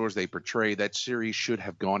dinosaurs they portray, that series should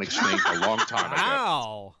have gone extinct a long time ago.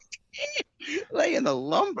 Wow. Laying the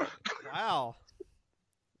lumber. Wow.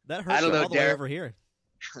 That hurts all the way over here.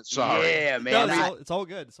 Sorry. Yeah, man. No, it's all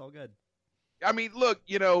good. It's all good. I mean, look,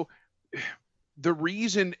 the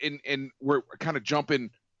reason, and we're kind of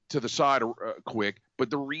jumping to the side quick, but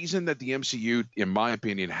the reason that the MCU, in my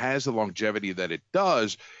opinion, has the longevity that it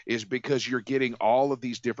does is because you're getting all of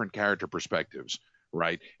these different character perspectives,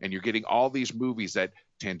 right? And you're getting all these movies that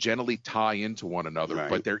tangentially tie into one another, right,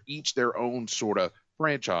 but they're each their own sort of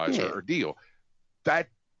franchise or deal. That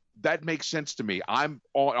makes sense to me. I'm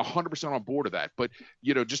 100% on board of that. But,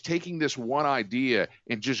 just taking this one idea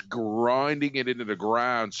and just grinding it into the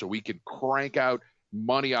ground so we can crank out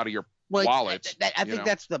money out of your wallets. I think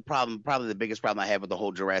that's the problem. Probably the biggest problem I have with the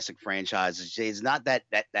whole Jurassic franchise is not that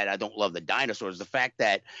I don't love the dinosaurs. The fact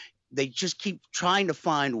that they just keep trying to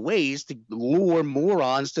find ways to lure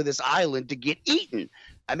morons to this island to get eaten.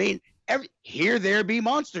 I mean, here there be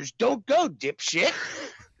monsters. Don't go, dipshit.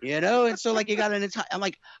 And so you got an entire. I'm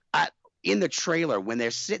like, in the trailer when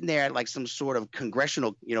they're sitting there at some sort of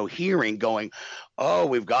congressional, hearing going, oh,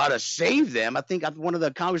 we've got to save them. I think one of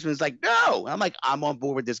the congressmen is like, no. I'm like, I'm on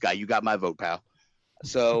board with this guy. You got my vote, pal.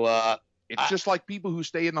 So it's just like people who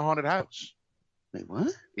stay in the haunted house. Wait,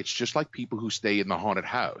 what? It's just like people who stay in the haunted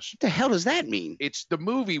house. What the hell does that mean? It's the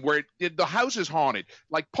movie where the house is haunted,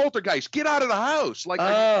 like Poltergeist. Get out of the house,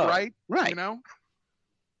 right?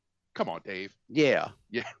 Come on, Dave. Yeah.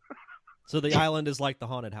 So the island is like the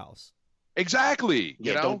haunted house. Exactly.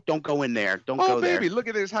 Yeah. Don't go in there. Don't go there. Oh, baby, look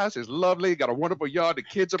at this house. It's lovely. Got a wonderful yard. The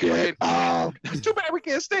kids are playing. Too bad we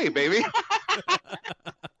can't stay, baby.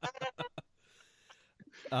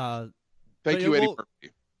 Thank you, Eddie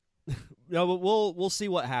Murphy. No, but we'll see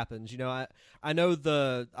what happens. I know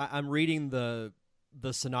I'm reading the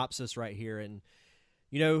synopsis right here, and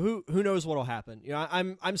who knows what'll happen.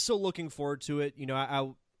 I'm still looking forward to it.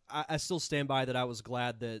 I still stand by that. I was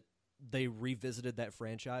glad that they revisited that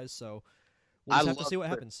franchise. So we'll just have to see what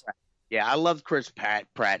happens. Yeah, I loved Chris Pratt.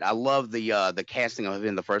 I love the casting of him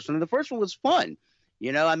in the first one. And the first one was fun.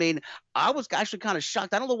 I mean, I was actually kind of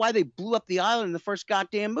shocked. I don't know why they blew up the island in the first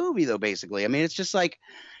goddamn movie, though, basically. I mean, it's just like,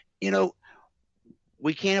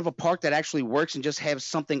 we can't have a park that actually works and just have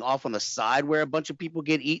something off on the side where a bunch of people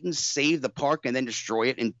get eaten, save the park, and then destroy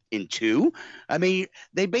it in two. I mean,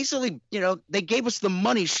 they basically, they gave us the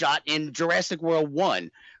money shot in Jurassic World 1.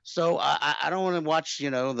 So I don't want to watch,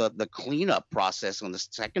 the cleanup process on the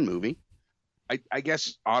second movie. I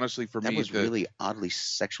guess, honestly, for me, that was really oddly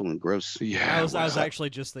sexual and gross. Yeah, I was actually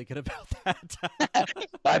just thinking about that.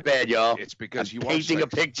 My bad, y'all. It's because I'm painting a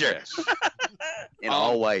picture in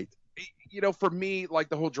all white. For me, like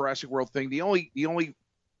the whole Jurassic World thing, the only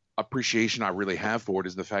appreciation I really have for it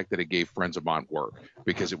is the fact that it gave friends of mine work,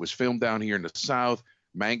 because it was filmed down here in the South.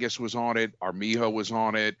 Mangus was on it. Armijo was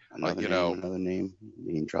on it. Another name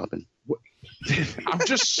dropping. I'm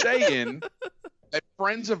just saying that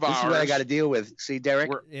friends of This ours is what I got to deal with. See, Derek?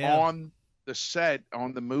 were on the set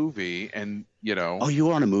on the movie, and Oh, you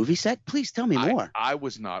were on a movie set? Please tell me more. I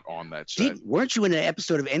was not on that set. Weren't you in an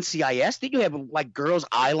episode of NCIS? Did you have like girls'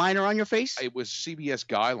 eyeliner on your face? It was CBS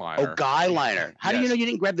Guy Liner. Oh, Guy Liner. How do you know you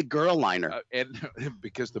didn't grab the girl liner? And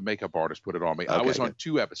because the makeup artist put it on me. Okay, I was on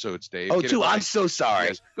 2 episodes, Dave. Oh, 2. I'm so sorry.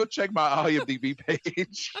 Yes. Go check my IMDb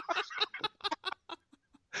page.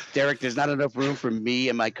 Derek, there's not enough room for me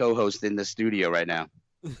and my co-host in the studio right now.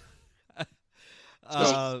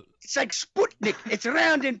 It's like Sputnik. It's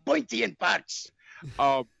round and pointy in parts.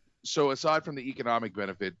 So aside from the economic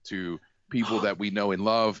benefit to people that we know and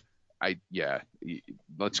love,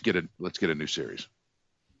 let's get a new series.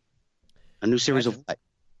 A new series of what?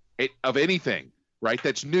 Of anything, right?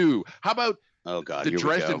 That's new. How about the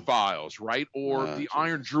Dresden Files, right? Or the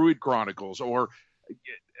Iron Druid Chronicles, or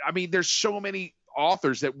there's so many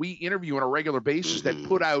authors that we interview on a regular basis that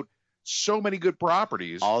put out so many good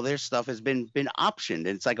properties. All their stuff has been optioned, and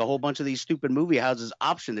it's like a whole bunch of these stupid movie houses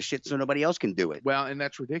option the shit so nobody else can do it. Well, and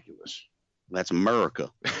that's ridiculous. That's America.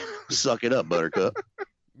 Suck it up, Buttercup.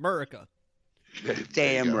 America.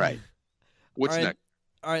 Damn right. What's next?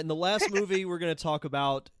 All right, and the last movie we're going to talk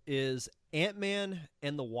about is Ant-Man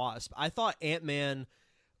and the Wasp. I thought Ant-Man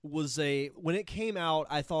was when it came out,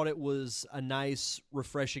 I thought it was a nice,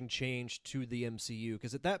 refreshing change to the MCU,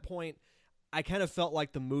 because at that point, I kind of felt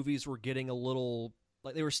like the movies were getting a little,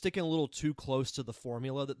 like they were sticking a little too close to the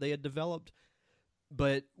formula that they had developed.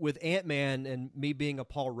 But with Ant-Man and me being a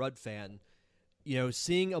Paul Rudd fan,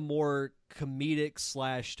 seeing a more comedic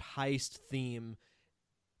 / heist theme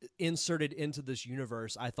inserted into this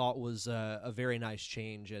universe, I thought was a very nice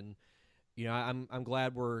change. And, I'm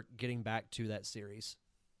glad we're getting back to that series.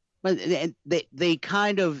 But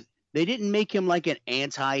they didn't make him like an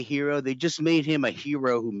anti-hero. They just made him a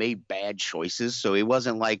hero who made bad choices. So he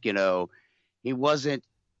wasn't like, he wasn't,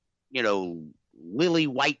 lily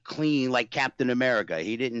white clean like Captain America.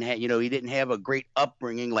 He didn't have a great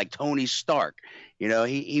upbringing like Tony Stark.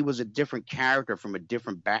 He was a different character from a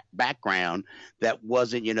different background that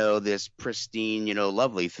wasn't, this pristine,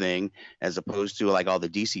 lovely thing, as opposed to like all the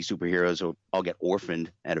DC superheroes who all get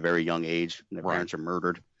orphaned at a very young age. And their parents are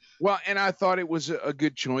murdered. Well, and I thought it was a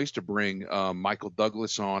good choice to bring Michael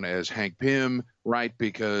Douglas on as Hank Pym, right?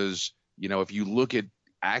 Because, if you look at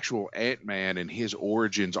actual Ant-Man and his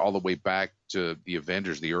origins all the way back to the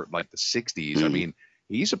Avengers, the 60s,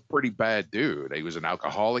 he's a pretty bad dude. He was an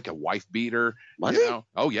alcoholic, a wife beater. Was he?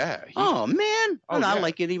 Oh, yeah. Oh, man. I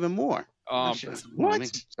like it even more.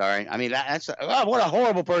 What? Sorry. That's what a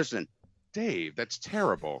horrible person. Dave, that's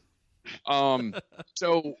terrible.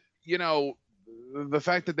 So, the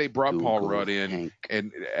fact that they brought Paul Rudd in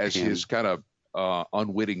and as his kind of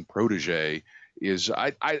unwitting protege is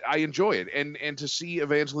I enjoy it, and to see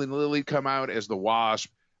Evangeline Lilly come out as the Wasp,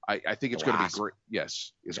 I think it's going to be great.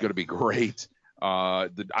 Yes, it's going to be great. I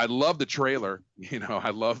love the trailer. I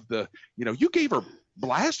love the you gave her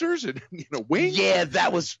blasters and wings. Yeah,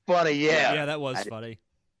 that was funny. Yeah, that was funny.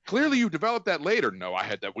 Clearly, you developed that later. No, I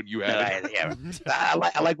had that when you had it. Yeah.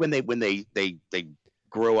 I like when they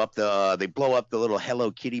grow up they blow up the little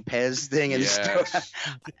Hello Kitty Pez thing and stuff.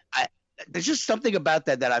 There's just something about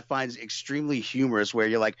that I find extremely humorous, where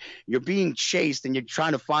you're being chased and you're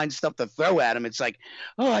trying to find stuff to throw at him. It's like,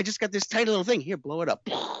 oh, I just got this tiny little thing here, blow it up.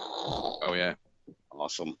 Oh yeah,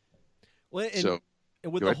 awesome. Well,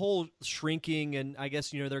 and with the whole shrinking, and I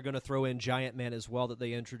guess they're going to throw in Giant Man as well that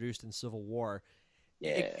they introduced in Civil War.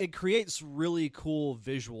 Yeah, it creates really cool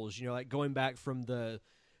visuals. Like going back from the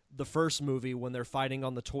first movie when they're fighting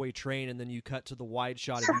on the toy train, and then you cut to the wide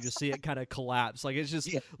shot and you just see it kind of collapse. Like, it's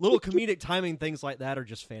just little comedic timing things like that are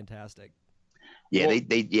just fantastic. Yeah,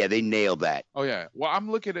 they nailed that. Oh yeah. Well,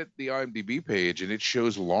 I'm looking at the IMDb page and it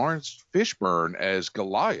shows Lawrence Fishburne as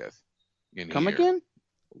Goliath in Come here. Again?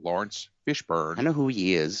 Lawrence Fishburne. I know who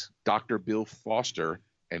he is. Dr. Bill Foster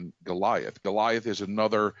and Goliath. Goliath is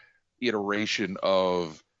another iteration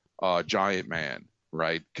of Giant Man,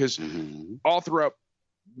 right? Because all throughout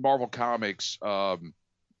Marvel Comics,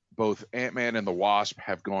 both Ant-Man and the Wasp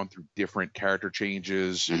have gone through different character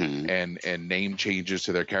changes and name changes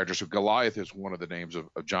to their characters. So Goliath is one of the names of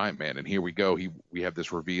Giant Man, and here we go. We have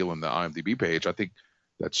this reveal in the IMDb page. I think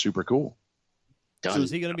that's super cool. Done. So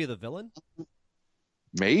is he going to be the villain?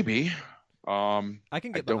 Maybe. I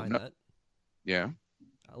can get behind that. Yeah.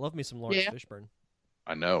 I love me some Lawrence Fishburne.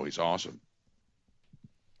 I know, he's awesome.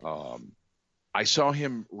 I saw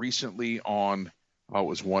him recently on it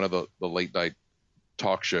was one of the late night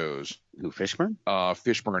talk shows. Who, Fishburne?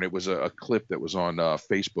 Fishburne. It was a clip that was on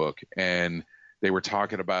Facebook, and they were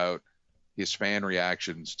talking about his fan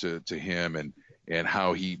reactions to him and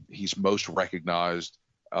how he's most recognized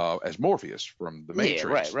as Morpheus from the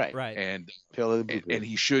Matrix. Right. Right. And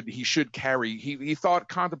he should carry. He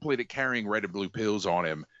contemplated carrying red and blue pills on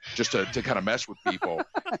him just to kind of mess with people.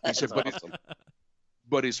 He said,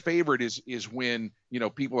 but his favorite is when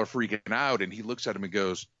people are freaking out, and he looks at him and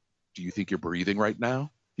goes, "Do you think you're breathing right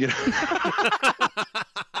now?" It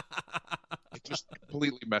just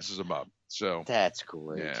completely messes him up. So that's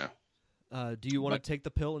great. Yeah. Do you want to take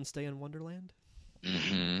the pill and stay in Wonderland?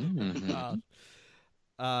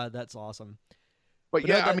 That's awesome. But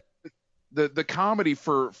yeah, I mean, the comedy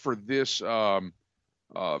for this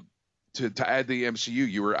to add the MCU,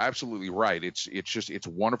 you were absolutely right. It's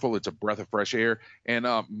wonderful. It's a breath of fresh air. And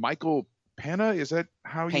Michael Pena, is that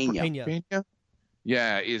how you Pena?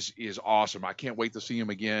 Yeah, is awesome. I can't wait to see him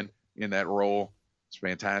again in that role. It's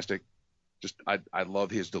fantastic. Just I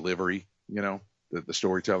love his delivery. The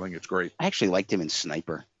storytelling. It's great. I actually liked him in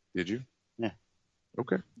Sniper. Did you? Yeah.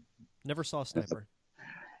 Okay. Never saw Sniper.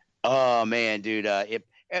 Oh man, dude,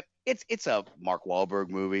 it's a Mark Wahlberg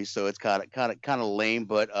movie, so it's kind of lame.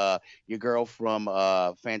 But your girl from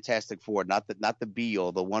Fantastic Four, not the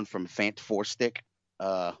Beale, the one from Fant Four Stick.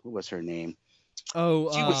 Who was her name?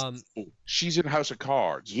 Oh, she's in House of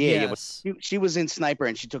Cards. Yeah, yes. she was in Sniper,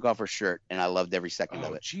 and she took off her shirt, and I loved every second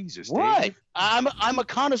of it. Jesus, what? Dave. I'm a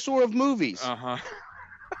connoisseur of movies.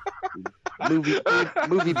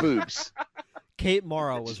 movie boobs. Kate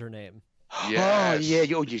Mara was her name. Yes. Oh yeah,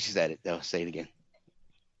 you said it. No, say it again.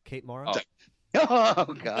 Kate Mara. Oh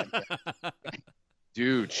God.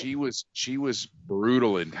 Dude, she was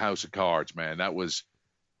brutal in House of Cards, man. That was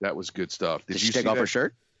good stuff. Did she take off her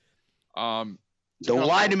shirt? Don't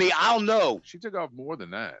lie to me. I'll know. She took off more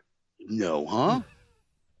than that. No, huh? All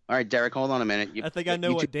right, Derek, hold on a minute. I think I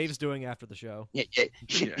know what Dave's doing after the show. Yeah.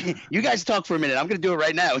 You guys talk for a minute. I'm going to do it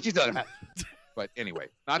right now. What you talking about? But anyway,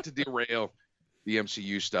 not to derail the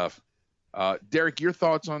MCU stuff. Derek, your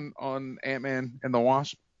thoughts on Ant-Man and the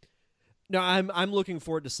Wasp? No, I'm looking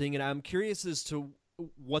forward to seeing it. I'm curious as to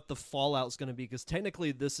what the fallout's going to be, because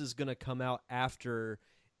technically this is going to come out after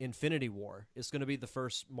Infinity War. It's going to be the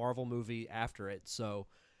first Marvel movie after it. So,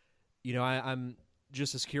 I'm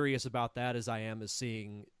just as curious about that as I am as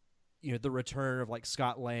seeing, the return of like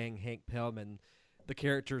Scott Lang, Hank Pym, and the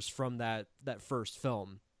characters from that first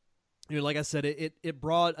film. Like I said, it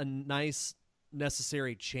brought a nice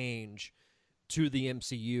necessary change to the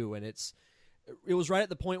MCU, and it was right at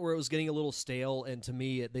the point where it was getting a little stale, and to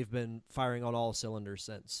me they've been firing on all cylinders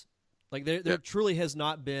since. Like there truly has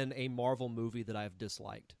not been a Marvel movie that I've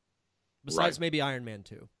disliked, besides maybe Iron Man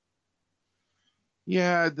 2.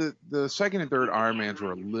 Yeah, the second and third Iron Mans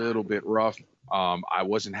were a little bit rough. I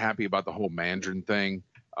wasn't happy about the whole Mandarin thing.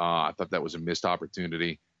 I thought that was a missed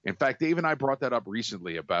opportunity. In fact, Dave and I brought that up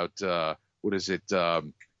recently about what is it?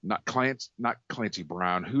 Not Clancy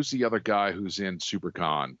Brown. Who's the other guy who's in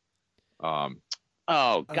SuperCon? Oh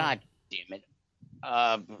God damn it!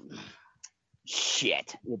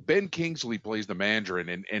 Shit. Well, Ben Kingsley plays the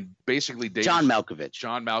Mandarin, and basically John Malkovich.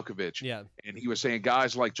 John Malkovich. Yeah. And he was saying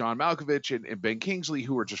guys like John Malkovich and Ben Kingsley,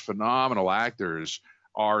 who are just phenomenal actors,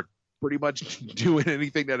 are pretty much doing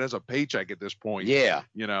anything that has a paycheck at this point. Yeah.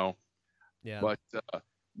 Yeah. But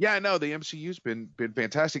yeah, no, the MCU's been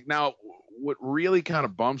fantastic. Now, what really kind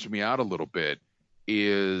of bums me out a little bit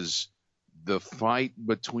is the fight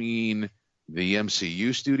between the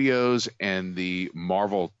MCU studios and the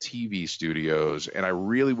Marvel TV studios, and I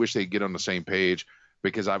really wish they'd get on the same page,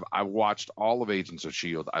 because I watched all of Agents of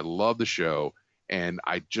S.H.I.E.L.D. I love the show, and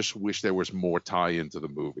I just wish there was more tie-in to the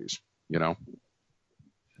movies,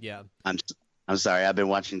 Yeah. I'm sorry. I've been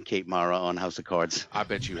watching Kate Mara on House of Cards. I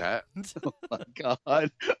bet you have. Oh my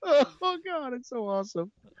God! Oh God! It's so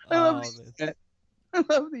awesome. I love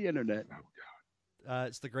the internet. Oh God.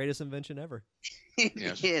 It's the greatest invention ever.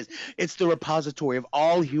 Yes. It is. It's the repository of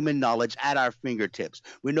all human knowledge at our fingertips.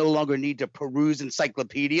 We no longer need to peruse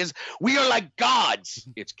encyclopedias. We are like gods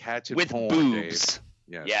It's cats and with porn, boobs.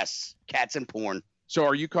 Dave. Yes, cats and porn. So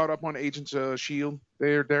are you caught up on Agents of S.H.I.E.L.D.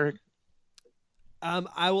 there, Derek?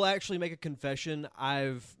 I will actually make a confession.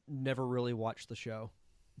 I've never really watched the show.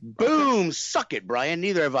 Boom! Suck it, Brian.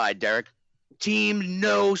 Neither have I, Derek. Team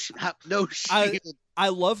no shield. I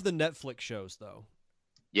love the Netflix shows, though.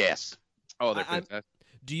 Yes. Oh, they're fantastic.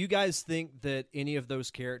 Do you guys think that any of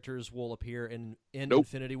those characters will appear in Nope.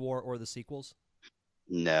 Infinity War or the sequels?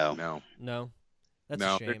 No. No? That's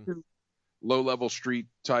No, a shame. they're low-level street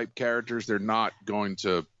type characters. They're not going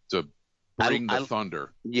to Bring the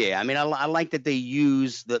thunder. Yeah, I mean, I like that they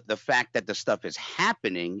use the fact that the stuff is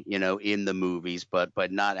happening, in the movies, but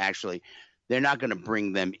not actually. They're not going to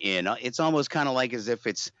bring them in. It's almost kind of like as if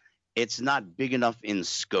it's not big enough in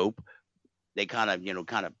scope. They kind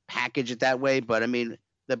of package it that way. But I mean,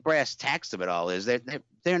 the brass tacks of it all is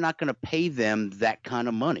they're not going to pay them that kind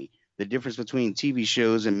of money. The difference between TV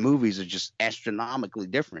shows and movies is just astronomically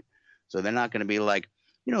different. So they're not going to be like,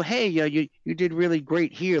 hey, you did really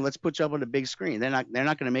great here. Let's put you up on the big screen. They're not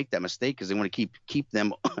going to make that mistake because they want to keep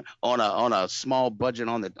them on a small budget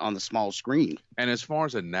on the small screen. And as far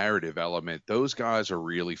as a narrative element, those guys are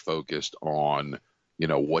really focused on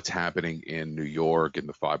what's happening in New York and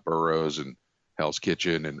the 5 boroughs and Hell's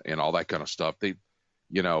Kitchen and all that kind of stuff. They,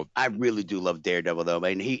 I really do love Daredevil though.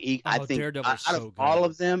 I mean, I think Daredevil's out so of good. all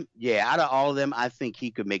of them, I think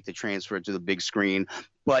he could make the transfer to the big screen.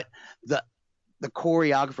 But the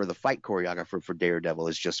choreographer, the fight choreographer for Daredevil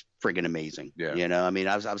is just friggin' amazing. Yeah. I mean,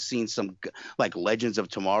 I've seen some like Legends of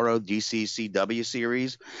Tomorrow, DC CW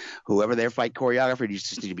series. Whoever their fight choreographer, he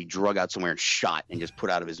just need to be drug out somewhere and shot and just put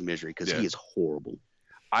out of his misery because he is horrible.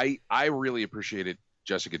 I really appreciated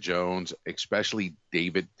Jessica Jones, especially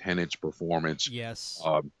David Tennant's performance. Yes.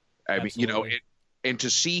 I mean, and to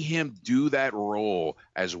see him do that role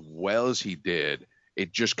as well as he did,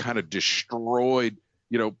 it just kind of destroyed,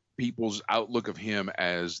 people's outlook of him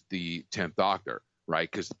as the 10th Doctor,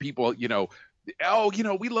 right? Because the people,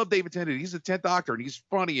 we love David Tennant. He's the 10th Doctor, and he's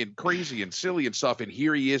funny and crazy and silly and stuff. And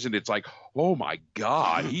here he is, and it's like, oh my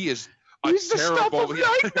God, he is He's the stuff of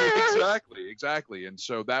nightmares. Exactly. And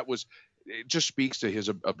so it just speaks to his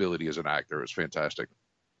ability as an actor. It's fantastic.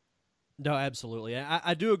 No, absolutely.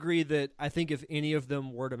 I do agree that I think if any of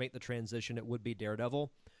them were to make the transition, it would be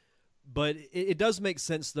Daredevil. But it does make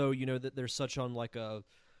sense, though, that they're such on like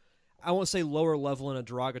I won't say lower level in a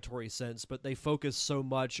derogatory sense, but they focus so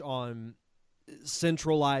much on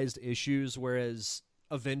centralized issues, whereas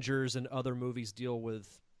Avengers and other movies deal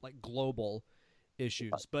with like global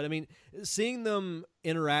issues. But I mean, seeing them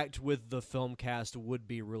interact with the film cast would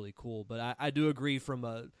be really cool. But I do agree from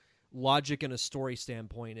a logic and a story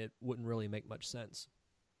standpoint, it wouldn't really make much sense.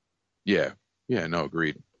 Yeah. No,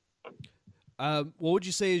 agreed. What would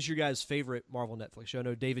you say is your guys' favorite Marvel Netflix show? I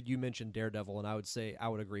know, David, you mentioned Daredevil, and I would say I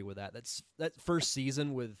would agree with that. That's that first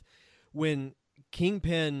season when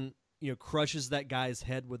Kingpin, crushes that guy's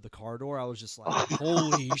head with the car door. I was just like,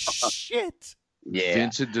 holy shit. Yeah.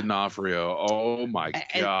 Vincent D'Onofrio. Oh my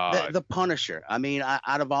God. The Punisher. I mean,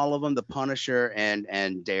 out of all of them, the Punisher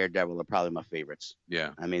and Daredevil are probably my favorites.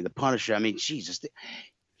 Yeah. I mean, the Punisher, Jesus,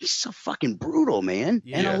 he's so fucking brutal, man.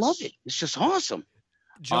 Yes. And I love it. It's just awesome.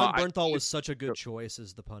 John Bernthal was such a good choice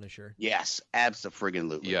as the Punisher. Yes,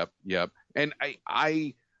 absolutely. Yep. And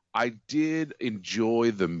I did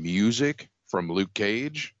enjoy the music from Luke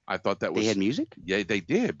Cage. I thought that was... They had music? Yeah, they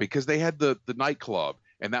did, because they had the nightclub,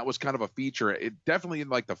 and that was kind of a feature. It definitely in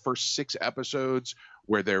like the first 6 episodes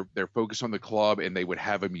where they're focused on the club and they would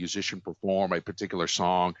have a musician perform a particular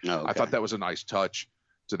song. Oh, okay. I thought that was a nice touch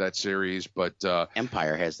to that series, but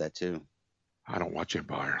Empire has that too. I don't watch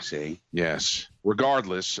Empire. See? Yes.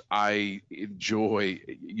 Regardless, I enjoy.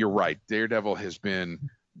 You're right. Daredevil has been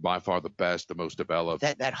by far the best, the most developed.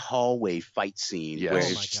 That hallway fight scene. Yes. Where Oh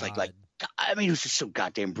it's my just God. like I mean, it was just so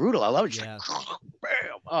goddamn brutal. I love it. Just Yeah. like,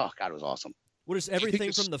 bam. Oh God, it was awesome. What is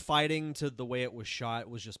everything from the fighting to the way it was shot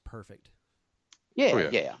was just perfect. Yeah, Oh, yeah.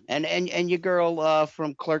 yeah. And your girl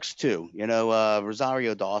from Clerks 2,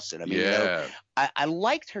 Rosario Dawson. I mean, Yeah. I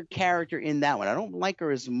liked her character in that one. I don't like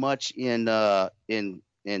her as much in Iron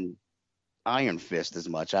Fist as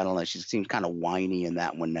much. I don't know. She seems kind of whiny in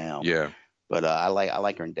that one now. Yeah. But I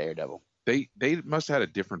like her in Daredevil. They must have had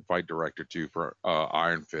a different fight director too for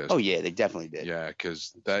Iron Fist. Oh yeah, they definitely did. Yeah,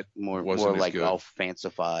 because that more wasn't as like good. all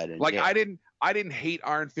fancified and Like yeah. I didn't hate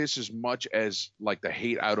Iron Fist as much as like the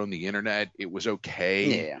hate out on the internet. It was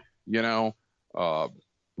okay. Yeah.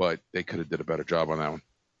 But they could have did a better job on that one.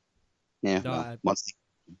 Yeah.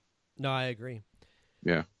 No, I agree.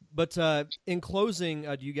 Yeah. But in closing,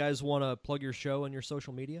 do you guys want to plug your show and your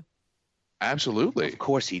social media? Absolutely. Of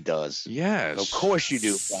course he does. Yes. Of course you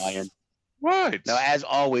do, Brian. What? Now, as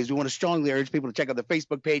always, we want to strongly urge people to check out the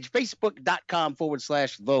Facebook page,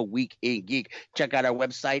 facebook.com/The Week in Geek. Check out our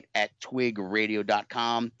website at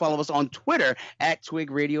twigradio.com. Follow us on Twitter at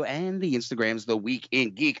twigradio and the Instagrams, The Week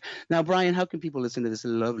in Geek. Now, Brian, how can people listen to this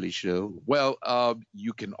lovely show? Well,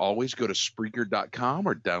 you can always go to Spreaker.com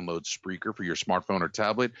or download Spreaker for your smartphone or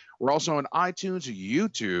tablet. We're also on iTunes,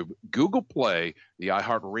 YouTube, Google Play, the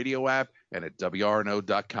iHeartRadio app, and at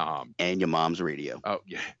WRNO.com. And your mom's radio. Oh,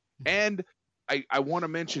 yeah. And I want to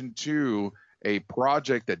mention, too, a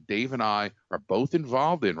project that Dave and I are both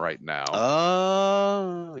involved in right now.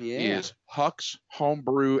 Oh, yeah. Is Huck's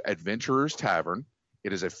Homebrew Adventurers Tavern.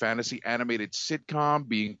 It is a fantasy animated sitcom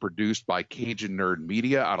being produced by Cajun Nerd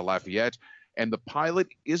Media out of Lafayette, and the pilot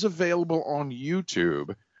is available on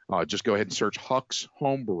YouTube. Just go ahead and search Huck's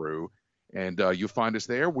Homebrew, and you'll find us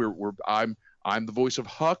there. I'm the voice of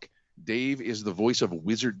Huck. Dave is the voice of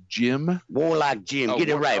Wizard Jim. Warlock Jim. Get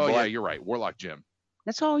it right, boy. Yeah, you're right. Warlock Jim.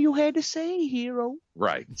 That's all you had to say, hero.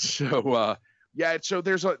 Right. So, so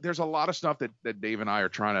there's a lot of stuff that Dave and I are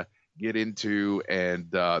trying to get into, and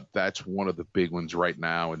that's one of the big ones right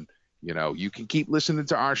now. And you can keep listening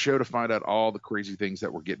to our show to find out all the crazy things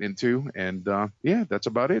that we're getting into. And that's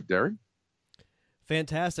about it, Derek.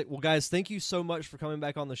 Fantastic. Well, guys, thank you so much for coming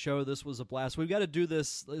back on the show. This was a blast. We've got to do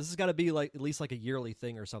this. This has got to be like at least like a yearly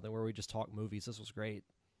thing or something where we just talk movies. This was great.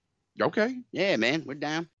 Okay. Yeah, man, we're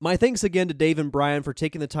down. My thanks again to Dave and Brian for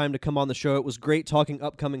taking the time to come on the show. It was great talking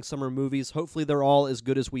upcoming summer movies. Hopefully they're all as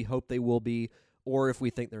good as we hope they will be, or if we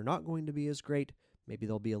think they're not going to be as great, maybe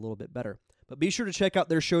they'll be a little bit better. But be sure to check out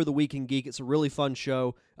their show, The Week in Geek. It's a really fun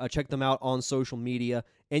show. Check them out on social media.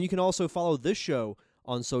 And you can also follow this show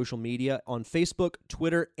on social media on Facebook,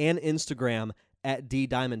 Twitter, and Instagram at D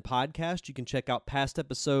Diamond Podcast. You can check out past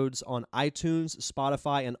episodes on iTunes,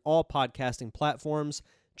 Spotify, and all podcasting platforms.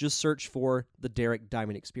 Just search for The Derek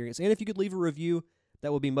Diamond Experience. And if you could leave a review,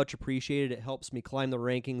 that would be much appreciated. It helps me climb the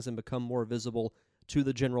rankings and become more visible to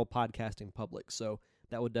the general podcasting public. So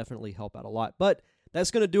that would definitely help out a lot. But that's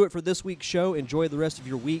going to do it for this week's show. Enjoy the rest of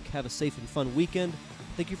your week. Have a safe and fun weekend.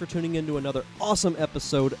 Thank you for tuning in to another awesome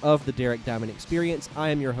episode of The Derek Diamond Experience. I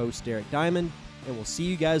am your host, Derek Diamond, and we'll see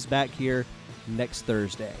you guys back here next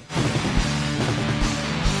Thursday.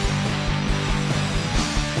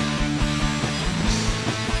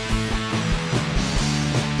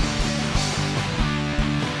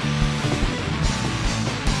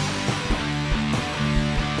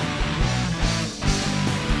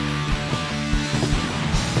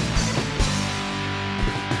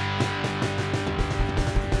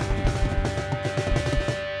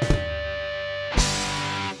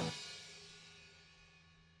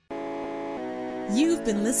 You've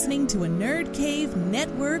been listening to a Nerd Cave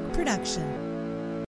Network production.